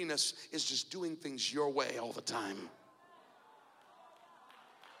 Sometimes greediness is just doing things your way all the time.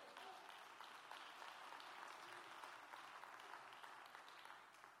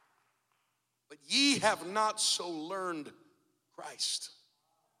 But ye have not so learned Christ.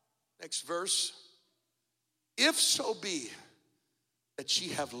 Next verse. If so be that ye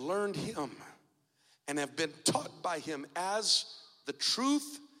have learned him and have been taught by him, as the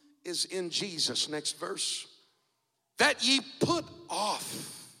truth is in Jesus. Next verse. That ye put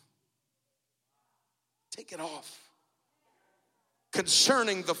off. Take it off.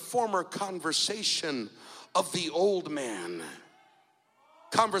 Concerning the former conversation of the old man.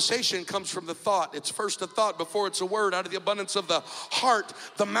 Conversation comes from the thought. It's first a thought before it's a word. Out of the abundance of the heart,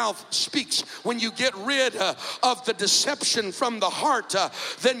 the mouth speaks. When you get rid of the deception from the heart,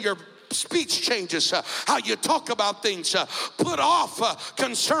 then your speech changes. How you talk about things. Put off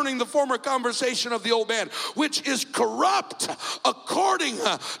concerning the former conversation of the old man, which is corrupt according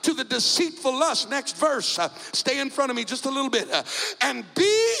to the deceitful lust. Next verse. Stay in front of me just a little bit. And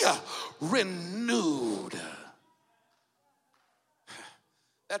be renewed.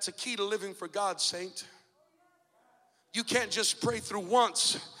 That's a key to living for God, saint. You can't just pray through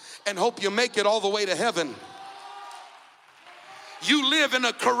once and hope you make it all the way to heaven. You live in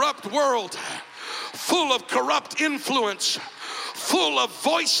a corrupt world, full of corrupt influence, full of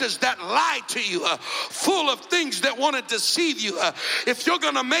voices that lie to you, full of things that want to deceive you. If you're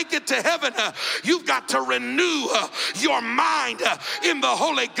going to make it to heaven, you've got to renew your mind in the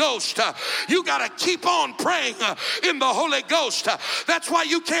Holy Ghost. You got to keep on praying in the Holy Ghost. That's why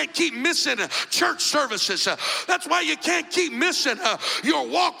you can't keep missing church services. That's why you can't keep missing your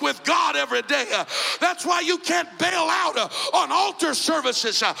walk with God every day. That's why you can't bail out on altar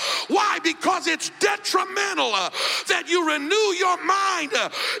services. Why? Because it's detrimental that you renew your mind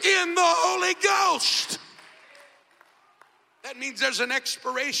in the Holy Ghost. That means there's an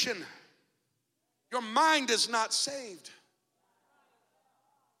expiration. Your mind is not saved.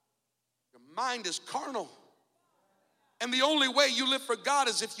 Your mind is carnal. And the only way you live for God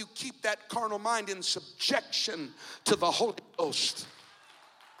is if you keep that carnal mind in subjection to the Holy Ghost.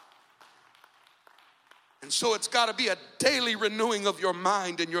 And so it's got to be a daily renewing of your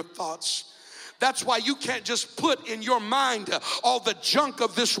mind and your thoughts. That's why you can't just put in your mind all the junk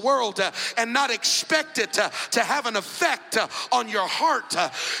of this world and not expect it to have an effect on your heart.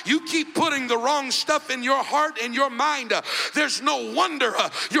 You keep putting the wrong stuff in your heart and your mind. There's no wonder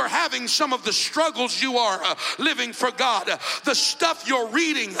you're having some of the struggles you are living for God. The stuff you're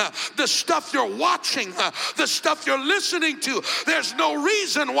reading, the stuff you're watching, the stuff you're listening to. There's no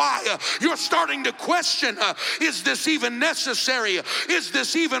reason why you're starting to question, is this even necessary? Is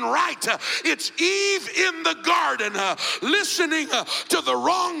this even right? It's Eve in the garden listening to the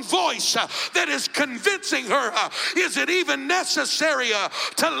wrong voice that is convincing her, is it even necessary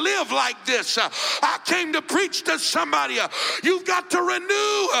to live like this? I came to preach to somebody. You've got to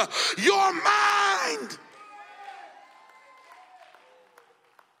renew your mind.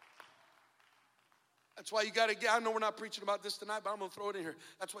 That's why you got to get, I know we're not preaching about this tonight, but I'm going to throw it in here.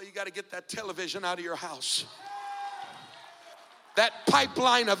 That's why you got to get that television out of your house. That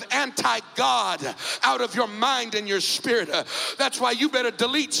pipeline of anti-God out of your mind and your spirit. That's why you better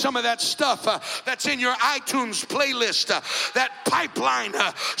delete some of that stuff that's in your iTunes playlist. That pipeline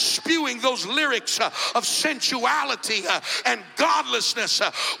spewing those lyrics of sensuality and godlessness.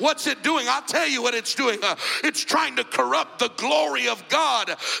 What's it doing? I'll tell you what it's doing. It's trying to corrupt the glory of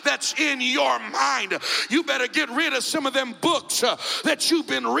God that's in your mind. You better get rid of some of them books that you've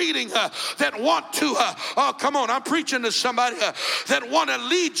been reading that want to, oh come on, I'm preaching to somebody that want to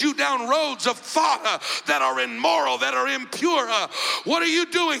lead you down roads of thought that are immoral, that are impure. What are you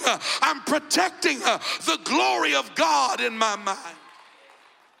doing? I'm protecting the glory of God in my mind.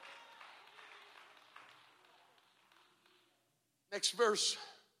 Next verse.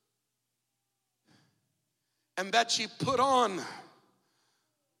 And that ye put on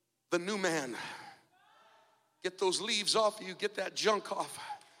the new man. Get those leaves off of you. Get that junk off.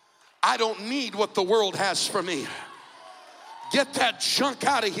 I don't need what the world has for me. Get that junk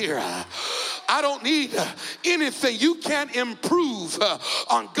out of here. I don't need anything. You can't improve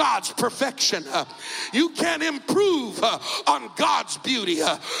on God's perfection. You can't improve on God's beauty.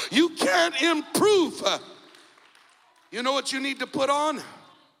 You can't improve. You know what you need to put on?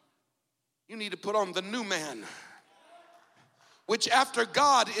 You need to put on the new man, which after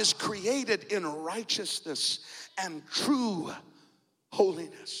God is created in righteousness and true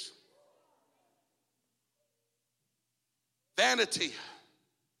holiness. Vanity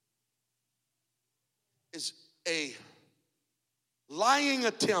is a lying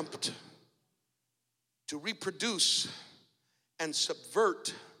attempt to reproduce and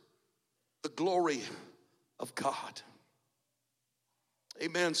subvert the glory of God.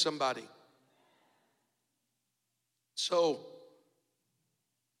 Amen, somebody. So,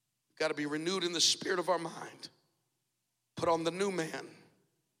 we've got to be renewed in the spirit of our mind. Put on the new man.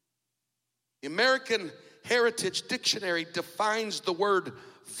 The American Heritage Dictionary defines the word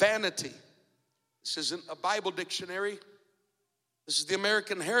vanity. This isn't a Bible dictionary. This is the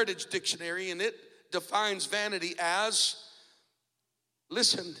American Heritage Dictionary, and it defines vanity as,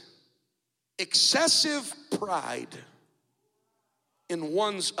 listen, excessive pride in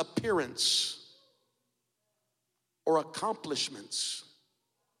one's appearance or accomplishments.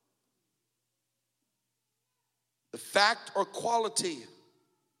 The fact or quality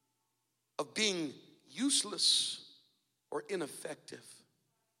of being useless or ineffective.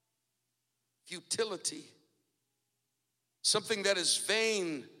 Futility. Something that is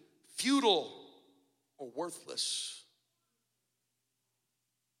vain, futile, or worthless.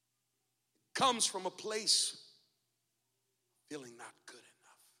 It comes from a place feeling not good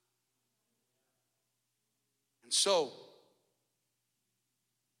enough. So,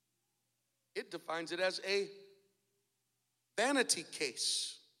 it defines it as a vanity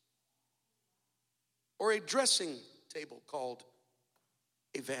case or a dressing table called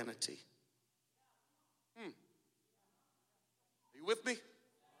a vanity. Are you with me?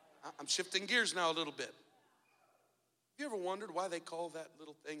 I'm shifting gears now a little bit. Have you ever wondered why they call that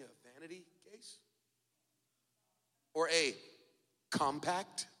little thing a vanity case? Or a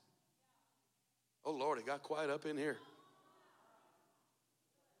compact? Oh Lord, it got quiet up in here.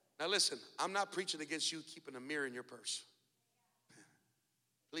 Now listen, I'm not preaching against you keeping a mirror in your purse.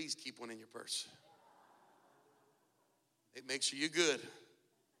 Please keep one in your purse. It makes you good.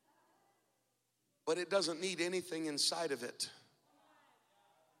 But it doesn't need anything inside of it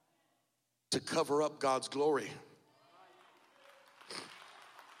to cover up God's glory.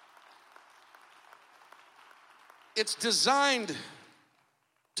 It's designed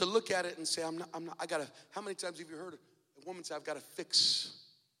to look at it and say, how many times have you heard a woman say, I've got to fix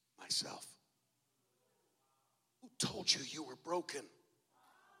myself? Who told you were broken?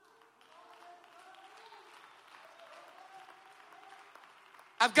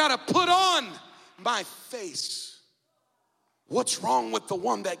 I've got to put on my face. What's wrong with the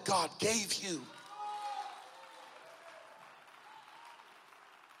one that God gave you?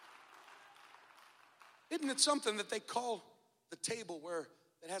 Isn't it something that they call the table where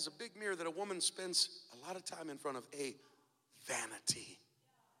it has a big mirror that a woman spends a lot of time in front of? A vanity.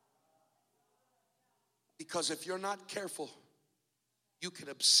 Because if you're not careful, you can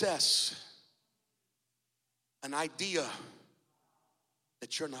obsess an idea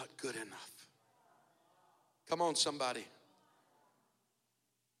that you're not good enough. Come on, somebody.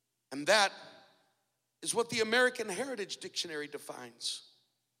 And that is what the American Heritage Dictionary defines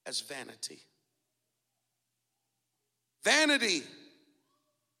as vanity. Vanity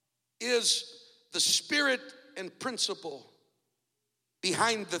is the spirit and principle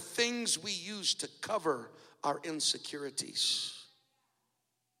behind the things we use to cover our insecurities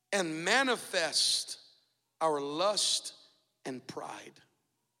and manifest our lust and pride.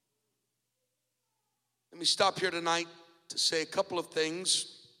 Let me stop here tonight to say a couple of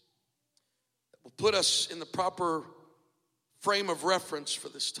things that will put us in the proper frame of reference for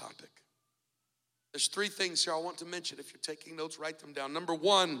this topic. There's three things here I want to mention. If you're taking notes, write them down. Number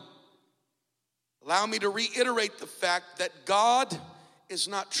one, allow me to reiterate the fact that God is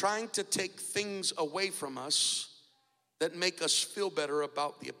not trying to take things away from us that make us feel better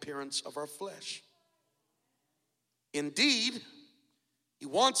about the appearance of our flesh. Indeed, He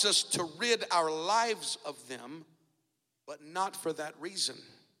wants us to rid our lives of them, but not for that reason.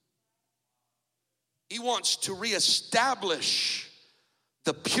 He wants to reestablish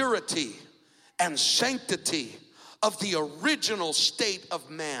the purity and sanctity of the original state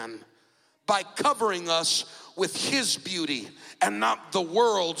of man by covering us with His beauty and not the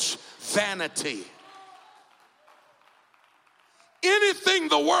world's vanity. Anything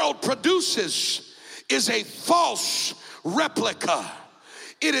the world produces is a false replica.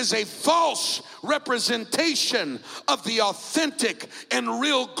 It is a false representation of the authentic and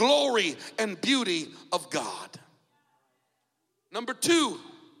real glory and beauty of God. Number two,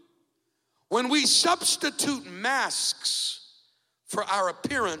 when we substitute masks for our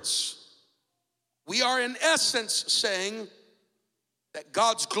appearance, we are in essence saying that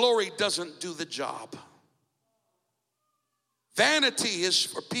God's glory doesn't do the job. Vanity is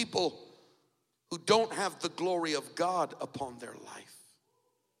for people who don't have the glory of God upon their life.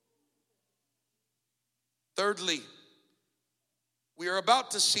 Thirdly, we are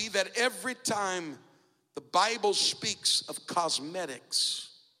about to see that every time the Bible speaks of cosmetics,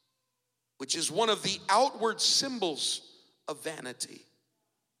 which is one of the outward symbols of vanity,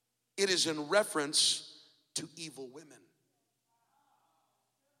 it is in reference to evil women.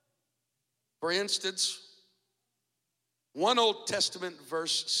 For instance, one Old Testament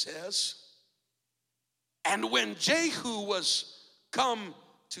verse says, and when Jehu was come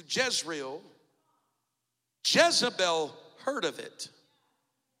to Jezreel, Jezebel heard of it,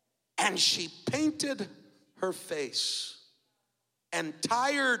 and she painted her face and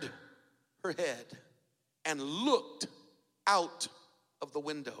tired her head and looked out of the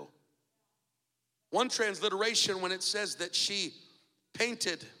window. One transliteration, when it says that she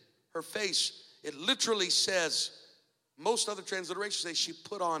painted her face, it literally says, most other transliterations say she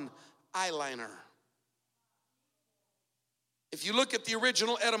put on eyeliner. If you look at the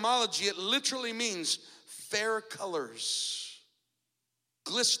original etymology, it literally means fair colors,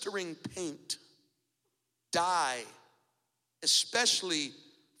 glistering paint, dye, especially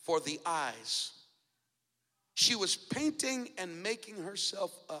for the eyes. She was painting and making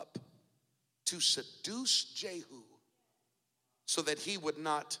herself up to seduce Jehu so that he would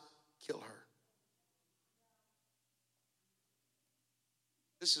not kill her.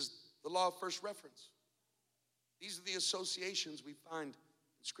 This is the law of first reference. These are the associations we find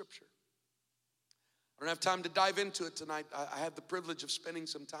in Scripture. I don't have time to dive into it tonight. I had the privilege of spending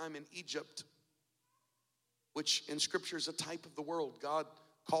some time in Egypt, which in Scripture is a type of the world. God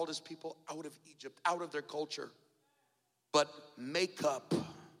called his people out of Egypt, out of their culture. But makeup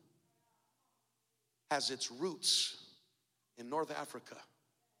has its roots in North Africa,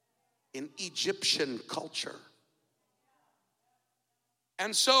 in Egyptian culture.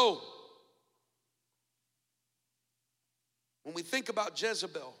 And so, when we think about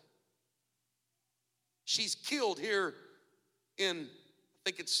Jezebel, she's killed here in, I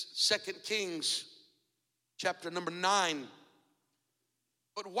think it's 2 Kings chapter number 9.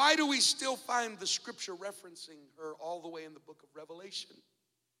 But why do we still find the Scripture referencing her all the way in the book of Revelation?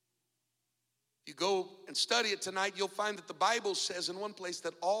 If you go and study it tonight, you'll find that the Bible says in one place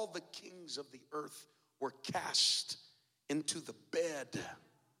that all the kings of the earth were cast into the bed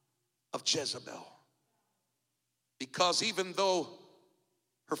of Jezebel. Because even though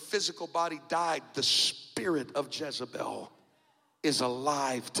her physical body died, the spirit of Jezebel is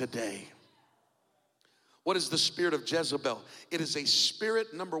alive today. What is the spirit of Jezebel? It is a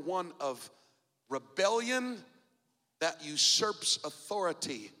spirit, number one, of rebellion that usurps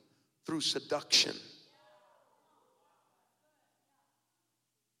authority through seduction.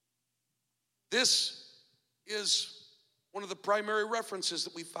 This is one of the primary references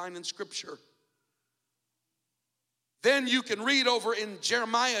that we find in Scripture. Then you can read over in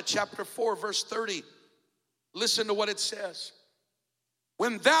Jeremiah chapter 4, verse 30. Listen to what it says.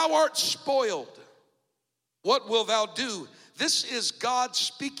 When thou art spoiled, what wilt thou do? This is God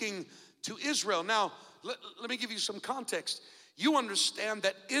speaking to Israel. Now, let me give you some context. You understand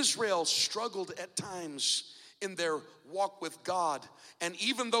that Israel struggled at times in their walk with God. And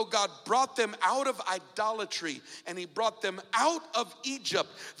even though God brought them out of idolatry and he brought them out of Egypt,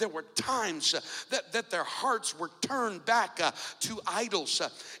 there were times that their hearts were turned back to idols.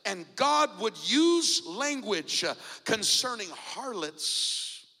 And God would use language concerning harlots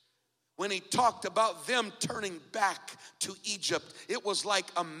when he talked about them turning back to Egypt. It was like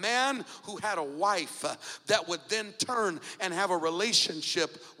a man who had a wife that would then turn and have a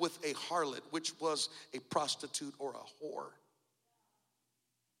relationship with a harlot, which was a prostitute or a whore.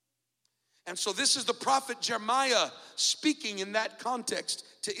 And so this is the prophet Jeremiah speaking in that context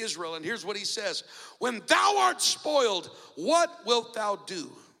to Israel. And here's what he says. When thou art spoiled, what wilt thou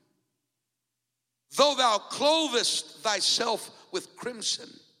do? Though thou clothest thyself with crimson,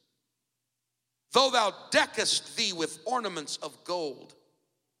 though thou deckest thee with ornaments of gold,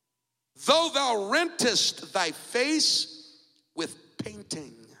 though thou rentest thy face with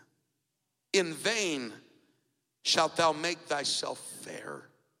painting, in vain shalt thou make thyself fair.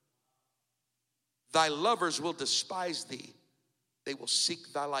 Thy lovers will despise thee. They will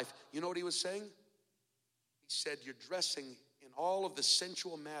seek thy life. You know what he was saying? He said, you're dressing in all of the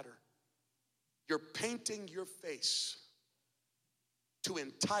sensual matter. You're painting your face to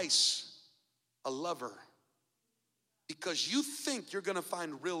entice a lover because you think you're going to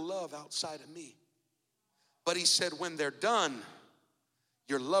find real love outside of me. But he said, when they're done,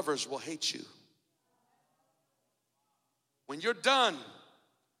 your lovers will hate you. When you're done,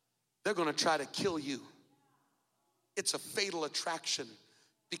 they're going to try to kill you. It's a fatal attraction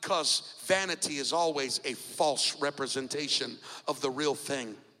because vanity is always a false representation of the real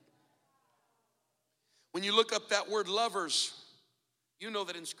thing. When you look up that word lovers, you know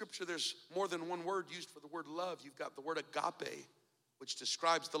that in Scripture there's more than one word used for the word love. You've got the word agape, which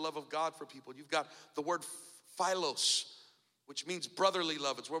describes the love of God for people. You've got the word philos, which means brotherly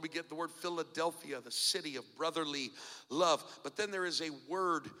love. It's where we get the word Philadelphia, the city of brotherly love. But then there is a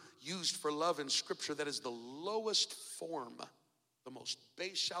word used for love in Scripture that is the lowest form, the most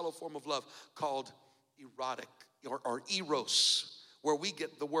base, shallow form of love, called erotic or eros, where we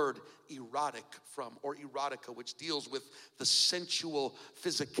get the word erotic from, or erotica, which deals with the sensual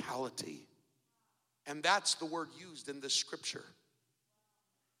physicality. And that's the word used in this Scripture.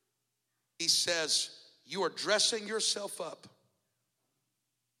 He says, you are dressing yourself up,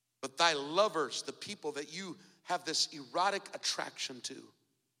 but thy lovers, the people that you have this erotic attraction to,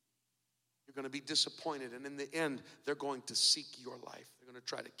 you're going to be disappointed. And in the end, they're going to seek your life. They're going to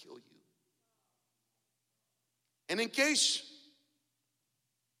try to kill you. And in case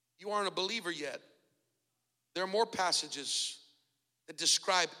you aren't a believer yet, there are more passages that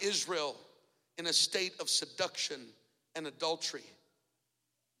describe Israel in a state of seduction and adultery.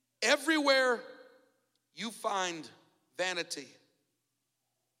 Everywhere you find vanity,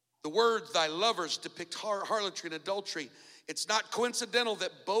 The word thy lovers depict harlotry and adultery. It's not coincidental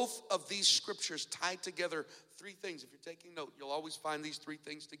that both of these scriptures tie together three things. If you're taking note, you'll always find these three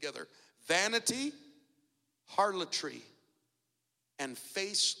things together: vanity, harlotry, and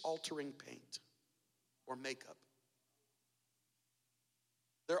face-altering paint or makeup.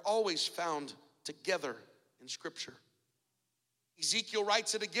 They're always found together in Scripture. Ezekiel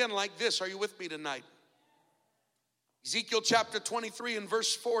writes it again like this. Are you with me tonight? Ezekiel chapter 23 and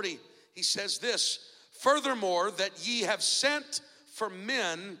verse 40, he says this: furthermore, that ye have sent for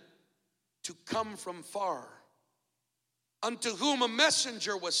men to come from far, unto whom a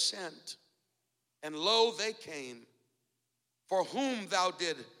messenger was sent, and lo, they came, for whom thou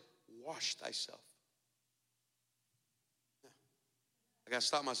did wash thyself. I got to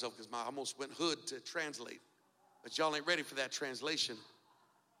stop myself because I almost went hood to translate, but y'all ain't ready for that translation.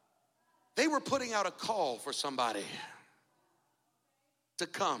 They were putting out a call for somebody to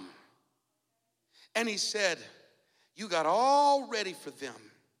come. And he said, you got all ready for them.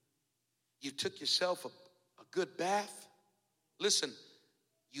 You took yourself a good bath. Listen,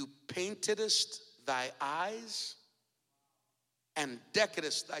 you paintedest thy eyes and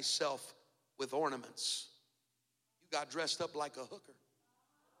deckedest thyself with ornaments. You got dressed up like a hooker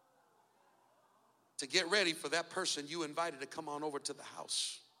to get ready for that person you invited to come on over to the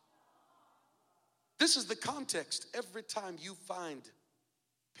house. This is the context every time you find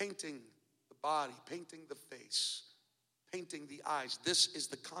painting the body, painting the face, painting the eyes. This is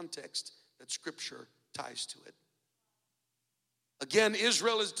the context that Scripture ties to it. Again,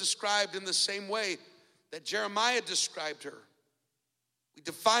 Israel is described in the same way that Jeremiah described her. We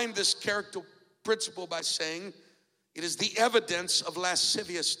define this character principle by saying it is the evidence of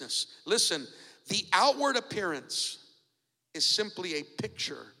lasciviousness. Listen, the outward appearance is simply a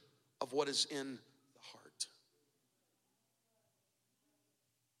picture of what is in the heart.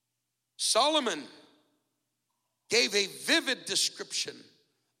 Solomon gave a vivid description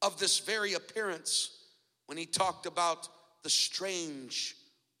of this very appearance when he talked about the strange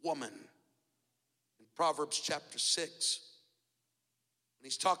woman in Proverbs chapter 6. When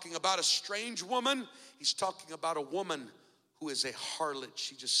he's talking about a strange woman, he's talking about a woman who is a harlot.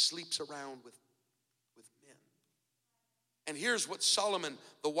 She just sleeps around with men. And here's what Solomon,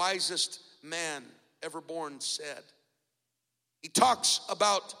 the wisest man ever born, said. He talks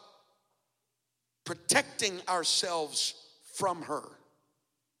about protecting ourselves from her.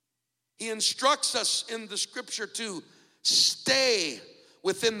 He instructs us in the Scripture to stay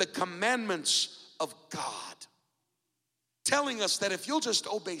within the commandments of God, telling us that if you'll just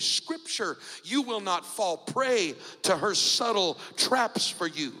obey Scripture, you will not fall prey to her subtle traps for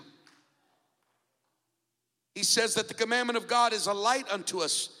you. He says that the commandment of God is a light unto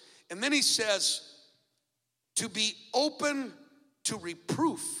us. And then he says to be open to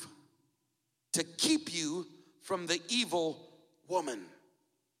reproof, to keep you from the evil woman.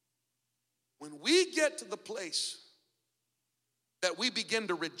 When we get to the place that we begin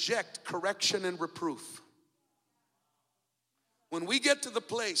to reject correction and reproof, when we get to the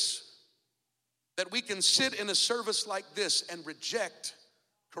place that we can sit in a service like this and reject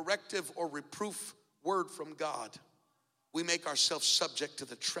corrective or reproof word from God, we make ourselves subject to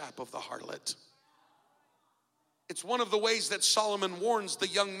the trap of the harlot. It's one of the ways that Solomon warns the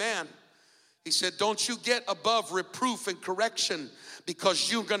young man. He said, don't you get above reproof and correction,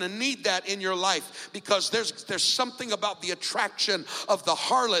 because you're going to need that in your life, because there's something about the attraction of the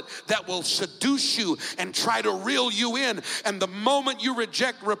harlot that will seduce you and try to reel you in. And the moment you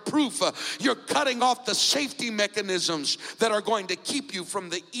reject reproof, you're cutting off the safety mechanisms that are going to keep you from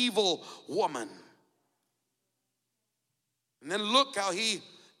the evil woman. And then look how he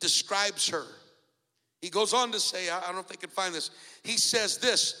describes her. He goes on to say, I don't know if they can find this. He says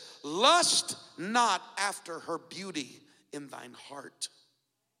this: lust not after her beauty in thine heart,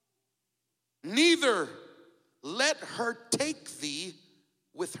 neither let her take thee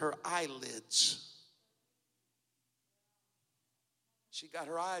with her eyelids. She got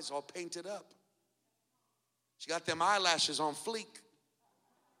her eyes all painted up. She got them eyelashes on fleek.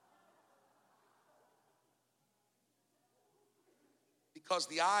 Because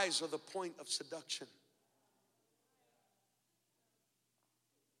the eyes are the point of seduction.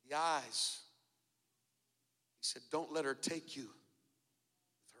 The eyes. He said, don't let her take you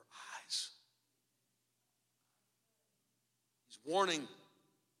with her eyes. He's warning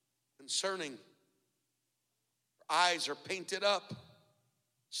concerning her eyes are painted up,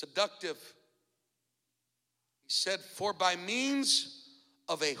 seductive. He said, for by means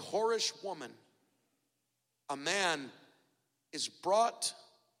of a whorish woman, a man is brought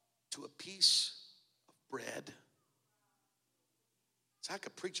to a piece of bread. So I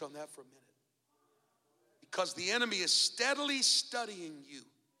could preach on that for a minute. Because the enemy is steadily studying you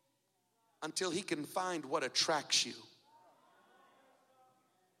until he can find what attracts you.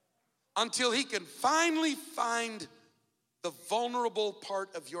 Until he can finally find the vulnerable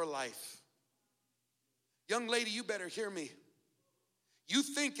part of your life. Young lady, you better hear me. You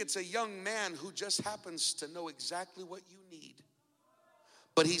think it's a young man who just happens to know exactly what you need.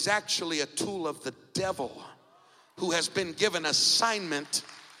 But he's actually a tool of the devil who has been given assignment.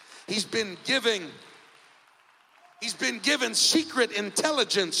 He's been given secret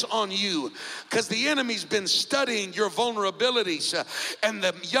intelligence on you because the enemy's been studying your vulnerabilities. And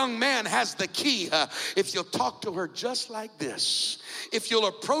the young man has the key. If you'll talk to her just like this, if you'll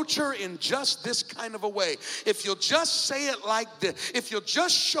approach her in just this kind of a way, if you'll just say it like this, if you'll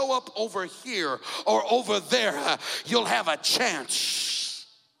just show up over here or over there, you'll have a chance.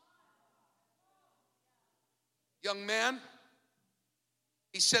 Young man,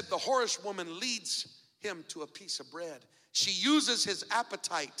 he said the whorish woman leads him to a piece of bread. She uses his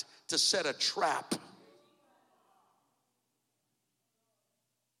appetite to set a trap.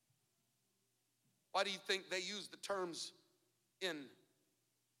 Why do you think they use the terms in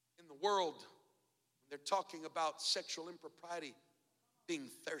the world when they're talking about sexual impropriety being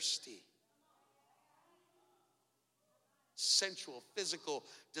thirsty? Sensual, physical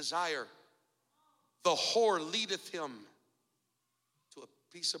desire. The whore leadeth him to a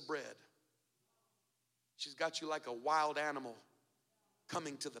piece of bread. She's got you like a wild animal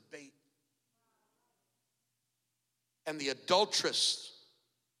coming to the bait. And the adulteress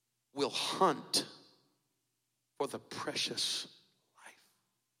will hunt for the precious life.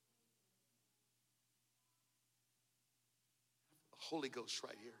 The Holy Ghost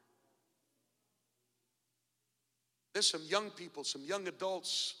right here. There's some young people, some young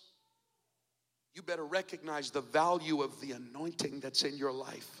adults. You better recognize the value of the anointing that's in your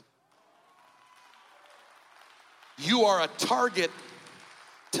life. You are a target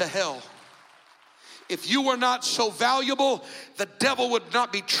to hell. If you were not so valuable, the devil would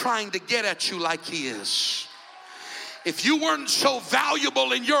not be trying to get at you like he is. If you weren't so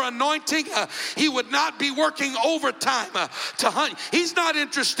valuable in your anointing, he would not be working overtime to hunt. He's not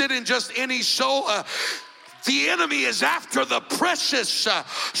interested in just any soul. The enemy is after the precious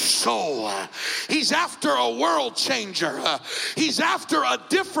soul. He's after a world changer. He's after a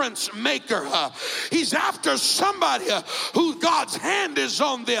difference maker. He's after somebody who God's hand is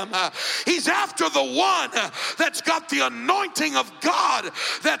on them. He's after the one that's got the anointing of God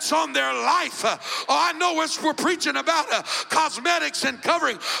that's on their life. Oh, I know we're preaching about cosmetics and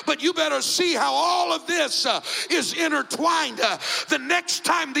covering, but you better see how all of this is intertwined. The next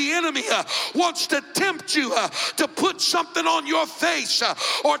time the enemy wants to tempt you to put something on your face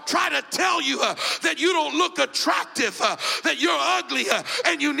or try to tell you that you don't look attractive, that you're ugly,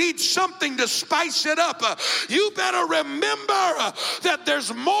 and you need something to spice it up, you better remember that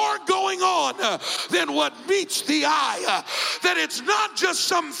there's more going on than what meets the eye. That it's not just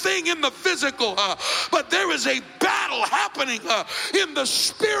something in the physical, but there is a battle happening in the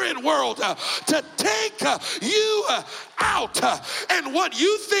spirit world to take you out. And what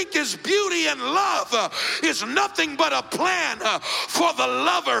you think is beauty and love is nothing but a plan for the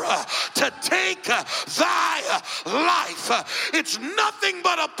lover to take thy life. It's nothing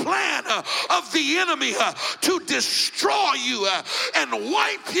but a plan of the enemy to destroy you and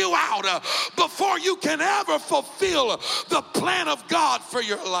wipe you out before you can ever fulfill the plan of God for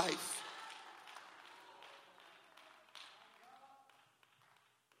your life.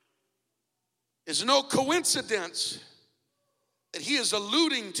 It's no coincidence that he is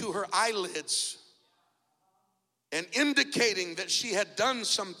alluding to her eyelids and indicating that she had done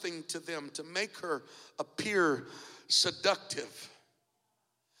something to them to make her appear seductive.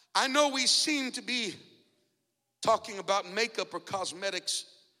 I know we seem to be talking about makeup or cosmetics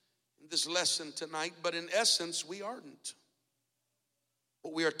in this lesson tonight, but in essence, we aren't.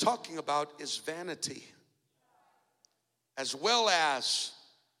 What we are talking about is vanity, as well as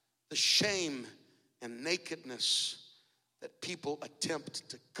the shame and nakedness that people attempt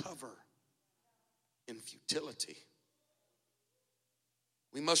to cover in futility.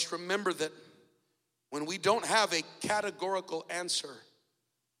 We must remember that when we don't have a categorical answer,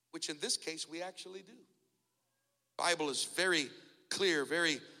 which in this case we actually do. The Bible is very clear,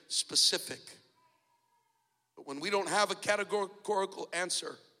 very specific. But when we don't have a categorical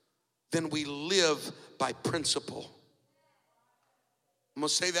answer, then we live by principle. I'm going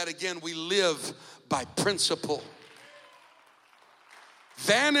to say that again. We live by principle.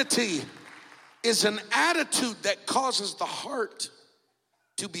 Vanity is an attitude that causes the heart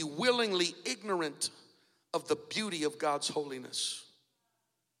to be willingly ignorant of the beauty of God's holiness.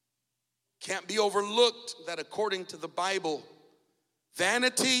 Can't be overlooked that according to the Bible,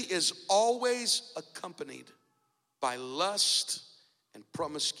 vanity is always accompanied by lust and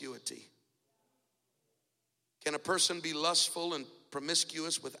promiscuity. Can a person be lustful and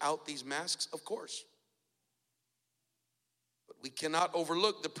promiscuous without these masks? Of course. But we cannot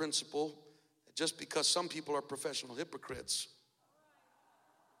overlook the principle that just because some people are professional hypocrites,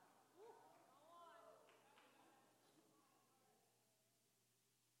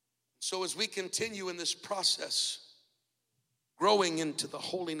 so as we continue in this process, growing into the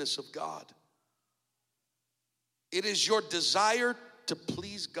holiness of God, it is your desire to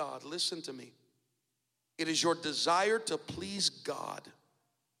please God. Listen to me. It is your desire to please God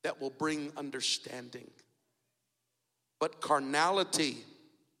that will bring understanding. But carnality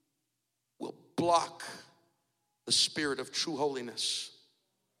will block the spirit of true holiness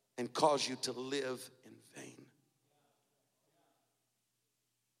and cause you to live in vain.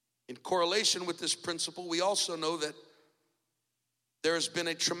 In correlation with this principle, we also know that there has been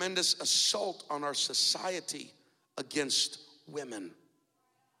a tremendous assault on our society against women.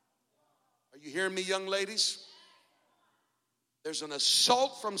 Are you hearing me, young ladies? There's an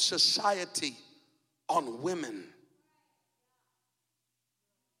assault from society on women,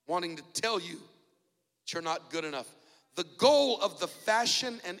 wanting to tell you that you're not good enough. The goal of the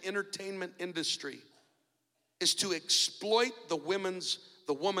fashion and entertainment industry is to exploit the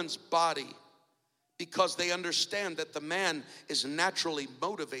woman's body, because they understand that the man is naturally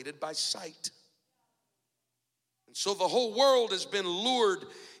motivated by sight. And so the whole world has been lured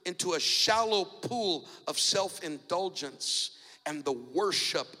into a shallow pool of self-indulgence and the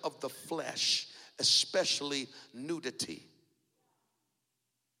worship of the flesh, especially nudity.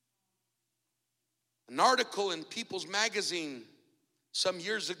 An article in People's Magazine some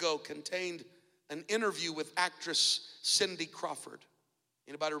years ago contained an interview with actress Cindy Crawford.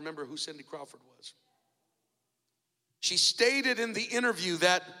 Anybody remember who Cindy Crawford was? She stated in the interview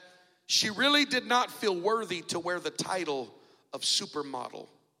that she really did not feel worthy to wear the title of supermodel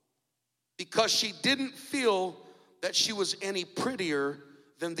because she didn't feel that she was any prettier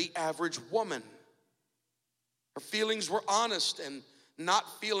than the average woman. Her feelings were honest and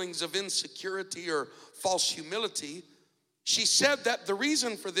not feelings of insecurity or false humility. She said that the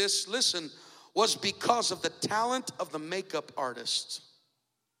reason for this, listen, was because of the talent of the makeup artists.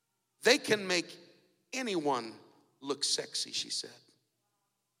 They can make anyone look sexy, she said.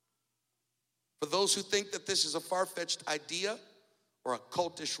 For those who think that this is a far-fetched idea or a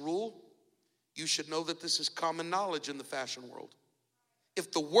cultish rule, you should know that this is common knowledge in the fashion world.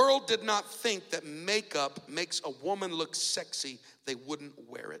 If the world did not think that makeup makes a woman look sexy, they wouldn't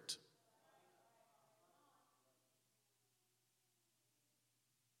wear it.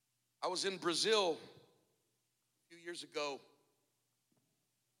 I was in Brazil a few years ago,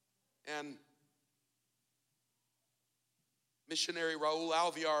 and missionary Raul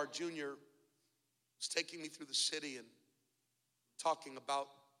Alvear Jr. was taking me through the city and talking about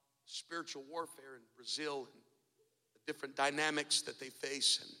spiritual warfare in Brazil and the different dynamics that they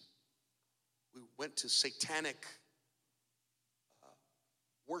face. And we went to satanic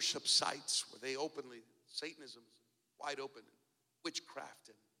worship sites where they openly, Satanism is wide open, and witchcraft,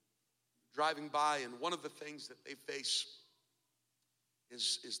 and driving by, and one of the things that they face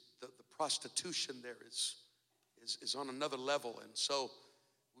is the prostitution there is on another level. And so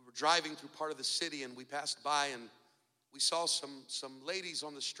we were driving through part of the city, and we passed by, and we saw some ladies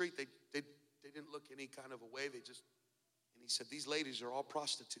on the street. They didn't look any kind of a way. And he said, these ladies are all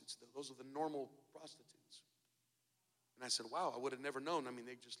prostitutes. Those are the normal prostitutes. And I said, wow, I would have never known. I mean,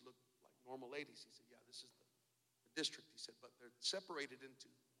 they just look like normal ladies. He said, yeah, this is the district. He said, but they're separated into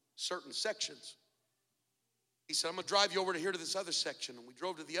certain sections. He said, I'm going to drive you over to here to this other section. And we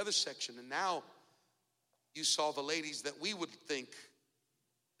drove to the other section, and now you saw the ladies that we would think,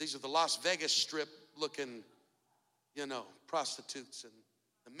 these are the Las Vegas Strip looking, prostitutes, and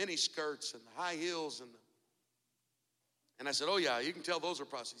the mini skirts and the high heels, and I said, oh yeah, you can tell those are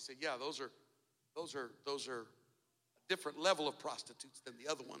prostitutes. He said, yeah, those are a different level of prostitutes than the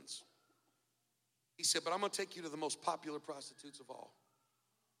other ones. He said, but I'm going to take you to the most popular prostitutes of all.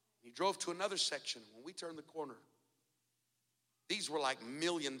 He drove to another section. When we turned the corner, these were like $1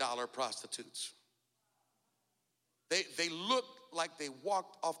 million prostitutes. They looked like they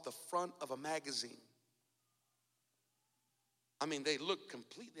walked off the front of a magazine. I mean, they looked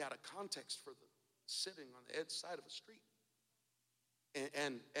completely out of context for the sitting on the edge side of a street.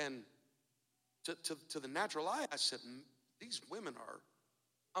 And to the natural eye, I said, these women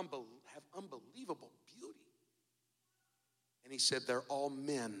have unbelievable beauty. And he said, they're all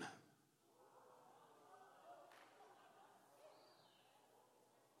men.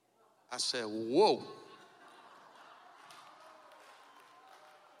 I said, whoa.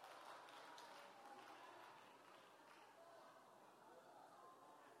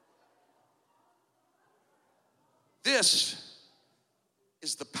 This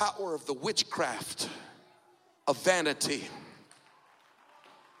is the power of the witchcraft of vanity,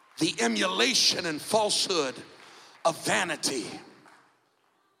 the emulation and falsehood of vanity.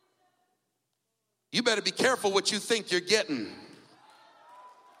 You better be careful what you think you're getting,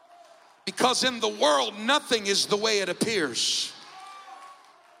 because in the world, nothing is the way it appears.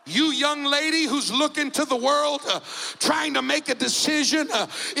 You young lady who's looking to the world, trying to make a decision,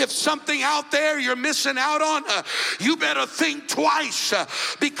 if something out there you're missing out on, you better think twice,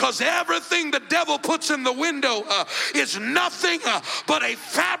 because everything the devil puts in the window is nothing but a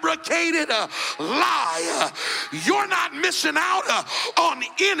fabricated lie. You're not missing out on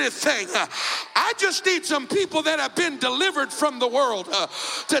anything. I just need some people that have been delivered from the world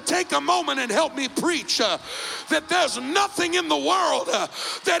to take a moment and help me preach that there's nothing in the world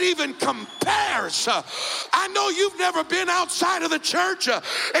that even compares. I know you've never been outside of the church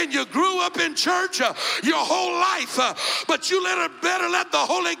and you grew up in church your whole life, but you better let the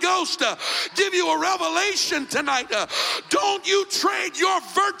Holy Ghost give you a revelation tonight. Don't you trade your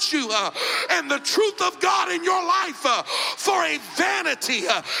virtue and the truth of God in your life for a vanity,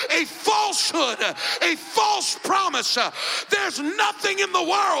 a falsehood, a false promise. There's nothing in the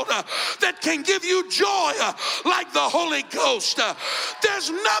world that can give you joy like the Holy Ghost. There's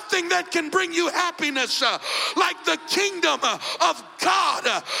nothing that can bring you happiness like the kingdom of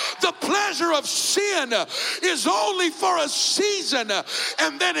God. The pleasure of sin is only for a season,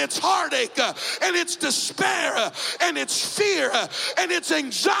 and then it's heartache, and it's despair, and it's fear, and it's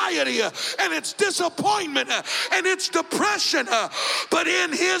anxiety, and it's disappointment, and it's depression. But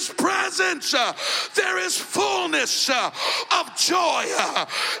in his presence there is fullness of joy,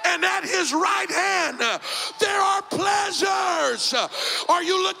 and at his right hand there are pleasures. Are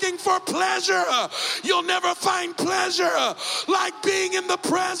you looking for pleasure? You'll never find pleasure like being in the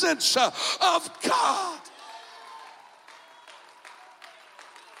presence of God.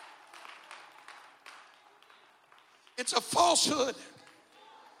 It's a falsehood.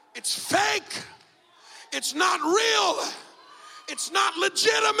 It's fake. It's not real. It's not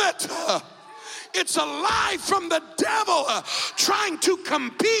legitimate. It's a lie from the devil trying to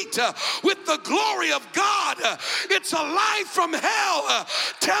compete with the glory of God. It's a lie from hell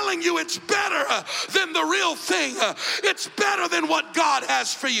telling you it's better than the real thing. It's better than what God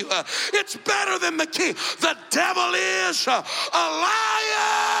has for you. It's better than the king. The devil is a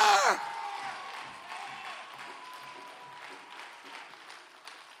liar.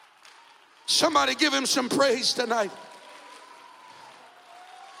 Somebody give him some praise tonight.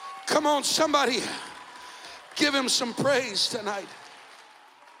 Come on, somebody, give him some praise tonight.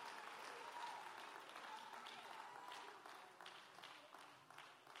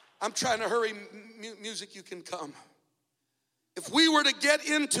 I'm trying to hurry. Music, you can come. If we were to get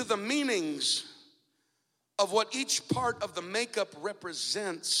into the meanings of what each part of the makeup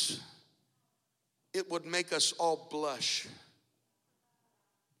represents, it would make us all blush.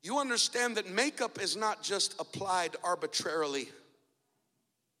 You understand that makeup is not just applied arbitrarily.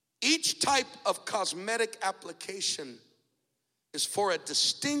 Each type of cosmetic application is for a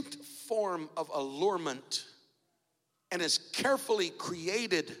distinct form of allurement and is carefully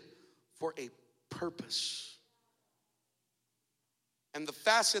created for a purpose. And the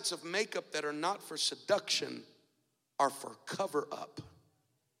facets of makeup that are not for seduction are for cover up,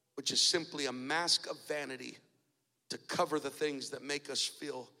 which is simply a mask of vanity to cover the things that make us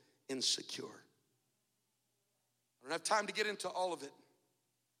feel insecure. I don't have time to get into all of it.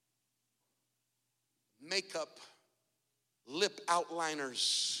 Makeup, lip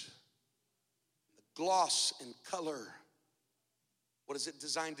outliners, the gloss and color. What is it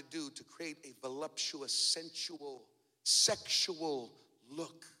designed to do? To create a voluptuous, sensual, sexual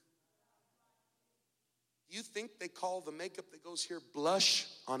look. Do you think they call the makeup that goes here blush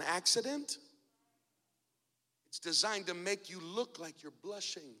on accident? It's designed to make you look like you're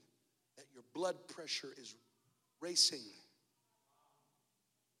blushing, that your blood pressure is racing.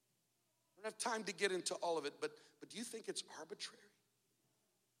 I don't have time to get into all of it, but do you think it's arbitrary?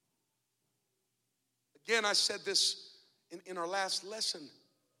 Again, I said this in our last lesson,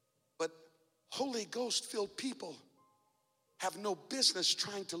 but Holy Ghost-filled people have no business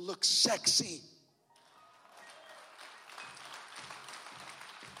trying to look sexy.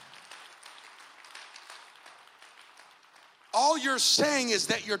 All you're saying is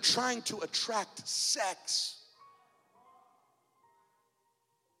that you're trying to attract sex.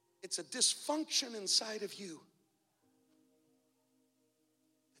 It's a dysfunction inside of you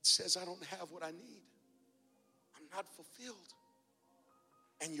that says, I don't have what I need. I'm not fulfilled.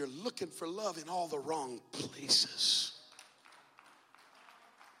 And you're looking for love in all the wrong places.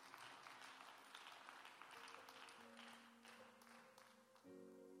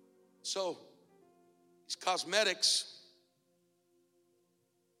 So, these cosmetics,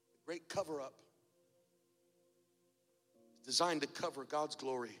 great cover-up, designed to cover God's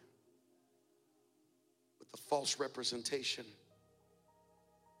glory with the false representation.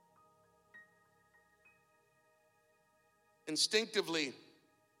 Instinctively,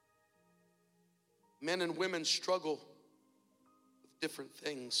 men and women struggle with different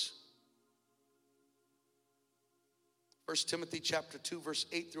things. 1 Timothy chapter 2, verse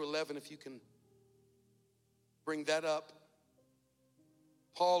 8 through 11, if you can bring that up.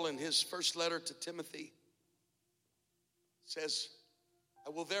 Paul, in his first letter to Timothy, says, I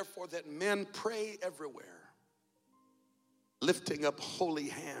will therefore that men pray everywhere, lifting up holy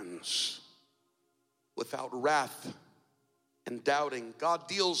hands without wrath and doubting. God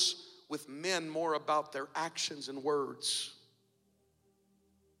deals with men more about their actions and words.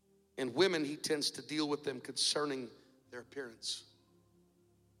 And women, he tends to deal with them concerning their appearance.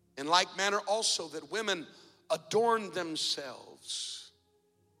 In like manner also that women adorn themselves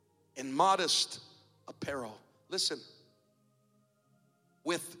in modest apparel. Listen,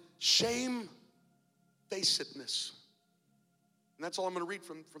 with shamefacedness. And that's all I'm going to read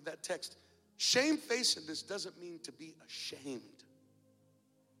from that text. Shamefacedness doesn't mean to be ashamed.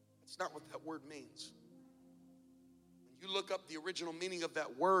 That's not what that word means. When you look up the original meaning of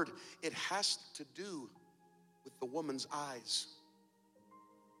that word, it has to do with the woman's eyes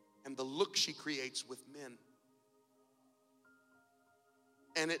and the look she creates with men.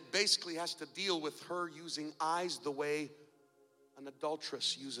 And it basically has to deal with her using eyes the way an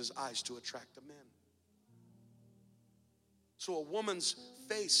adulteress uses eyes to attract a man. So a woman's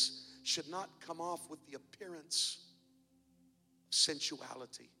face should not come off with the appearance of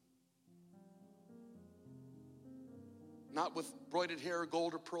sensuality. Not with broided hair, or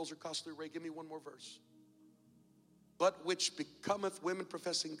gold, or pearls, or costly array. Give me one more verse. But which becometh women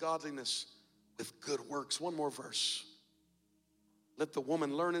professing godliness with good works. One more verse. Let the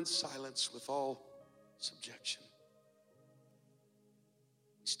woman learn in silence with all subjection.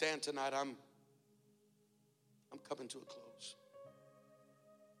 Stand tonight. I'm coming to a close.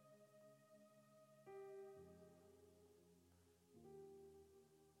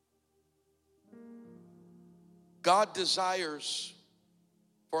 God desires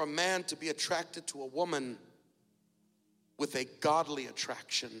for a man to be attracted to a woman with a godly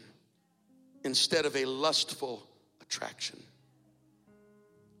attraction instead of a lustful attraction.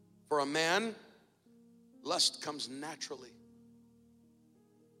 For a man, lust comes naturally.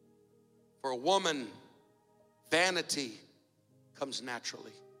 For a woman, vanity comes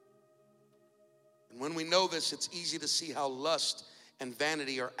naturally. And when we know this, it's easy to see how lust and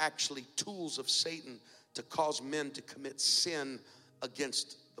vanity are actually tools of Satan to cause men to commit sin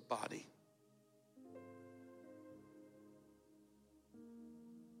against the body.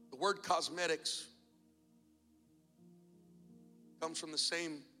 The word cosmetics comes from the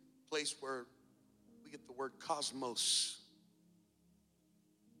same place where we get the word cosmos,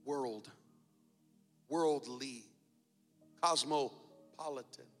 world, worldly,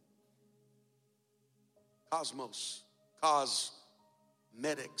 cosmopolitan, cosmos,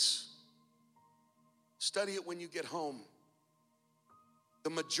 cosmetics. Study it when you get home. The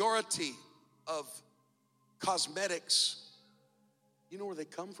majority of cosmetics, you know where they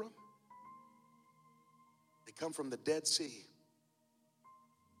come from? They come from the Dead Sea.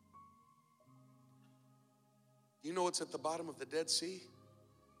 You know what's at the bottom of the Dead Sea?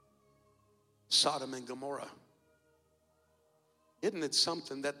 Sodom and Gomorrah. Isn't it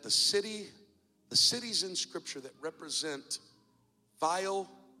something that the cities in Scripture that represent vile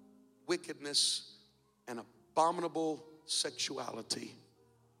wickedness and abominable sexuality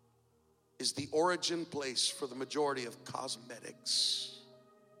is the origin place for the majority of cosmetics?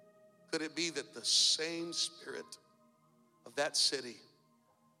 Could it be that the same spirit of that city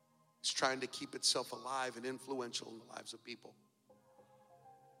is trying to keep itself alive and influential in the lives of people?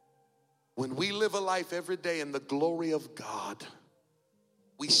 When we live a life every day in the glory of God,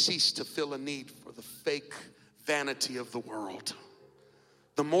 we cease to feel a need for the fake vanity of the world.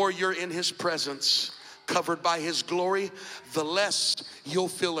 The more you're in His presence, covered by His glory, the less you'll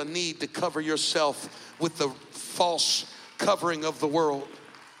feel a need to cover yourself with the false covering of the world.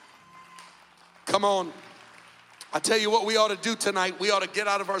 Come on. I tell you what we ought to do tonight. We ought to get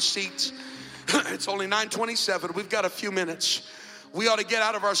out of our seats. It's only 9:27. We've got a few minutes. We ought to get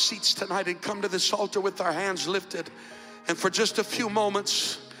out of our seats tonight and come to this altar with our hands lifted. And for just a few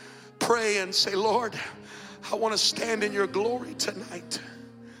moments, pray and say, Lord, I want to stand in your glory tonight.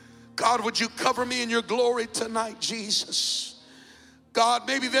 God, would you cover me in your glory tonight, Jesus? God,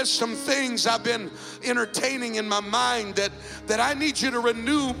 maybe there's some things I've been entertaining in my mind that I need you to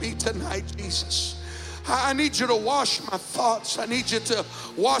renew me tonight, Jesus. I need you to wash my thoughts. I need you to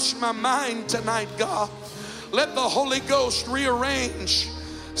wash my mind tonight, God. Let the Holy Ghost rearrange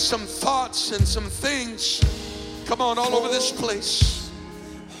some thoughts and some things. Come on, all over this place.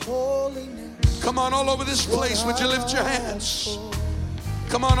 Come on, all over this place. Would you lift your hands?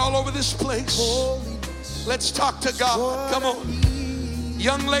 Come on, all over this place. Let's talk to God. Come on.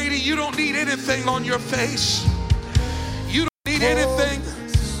 Young lady, you don't need anything on your face. You don't need anything.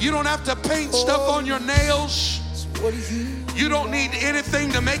 You don't have to paint stuff on your nails. You don't need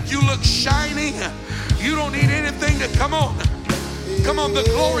anything to make you look shiny. You don't need anything to, come on. Come on, the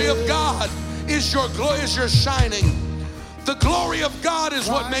glory of God is your shining. The glory of God is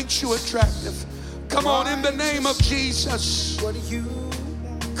what makes you attractive. Come on, in the name of Jesus.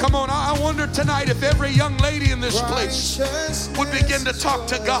 Come on, I wonder tonight if every young lady in this place would begin to talk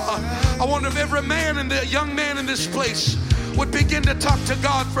to God. I wonder if every man and the young man in this place would begin to talk to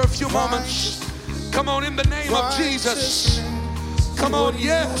God for a few moments. Come on, in the name of Jesus. Come on,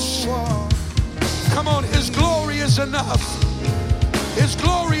 yes. Come on, His glory is enough. His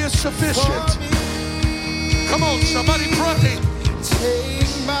glory is sufficient. Come on, somebody pray.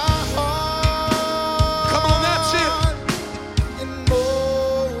 Take my heart. Come on, that's it.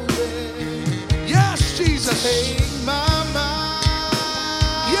 Yes, Jesus. Take my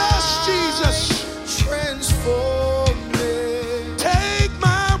mind. Yes, Jesus. Transform me. Take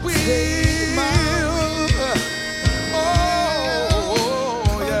my will. Take my will.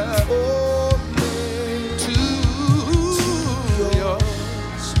 Oh, yeah. To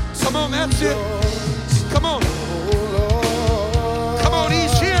yours. Come on, that's it. Come on. Come on,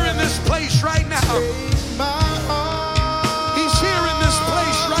 He's here in this place right now. He's here in this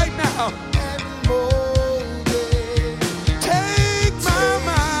place right now. Take my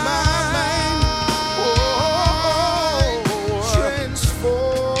mind. Oh.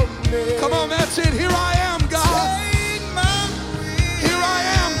 Come on, that's it. Here I am, God. Here I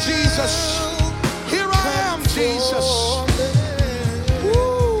am, Jesus. Here I am, Jesus.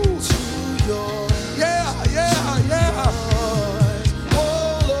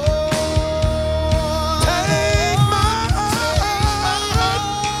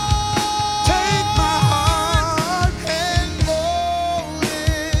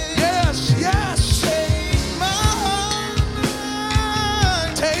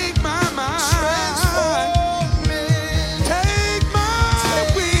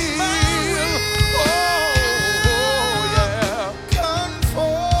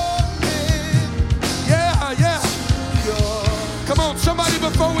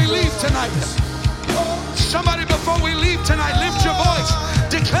 Somebody, before we leave tonight, lift your voice.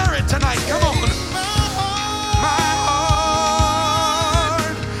 Declare it tonight. Come on. My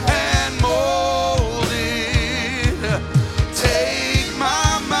heart and mold it. Take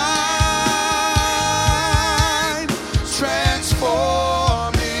my mind,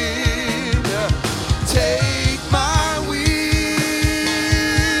 transform it. Take my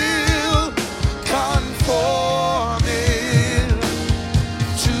will, conform it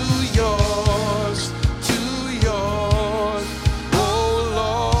to yours.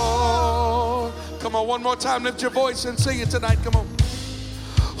 One more time, lift your voice and sing it tonight. Come on.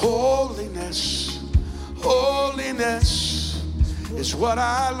 Holiness, holiness is what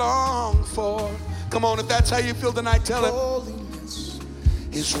I long for. Come on, if that's how you feel tonight, tell Him. Holiness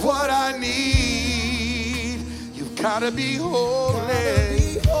is what I need. You've got to be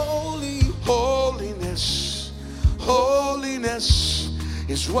holy. Holiness, holiness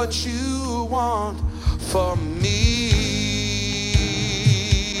is what you want from me.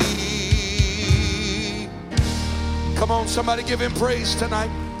 Come on, somebody give Him praise tonight.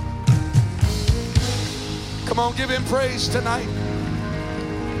 Come on, give Him praise tonight.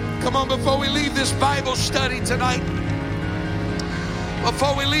 Come on, before we leave this Bible study tonight,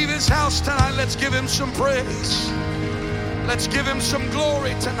 before we leave His house tonight, let's give Him some praise. Let's give Him some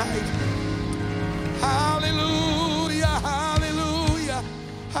glory tonight.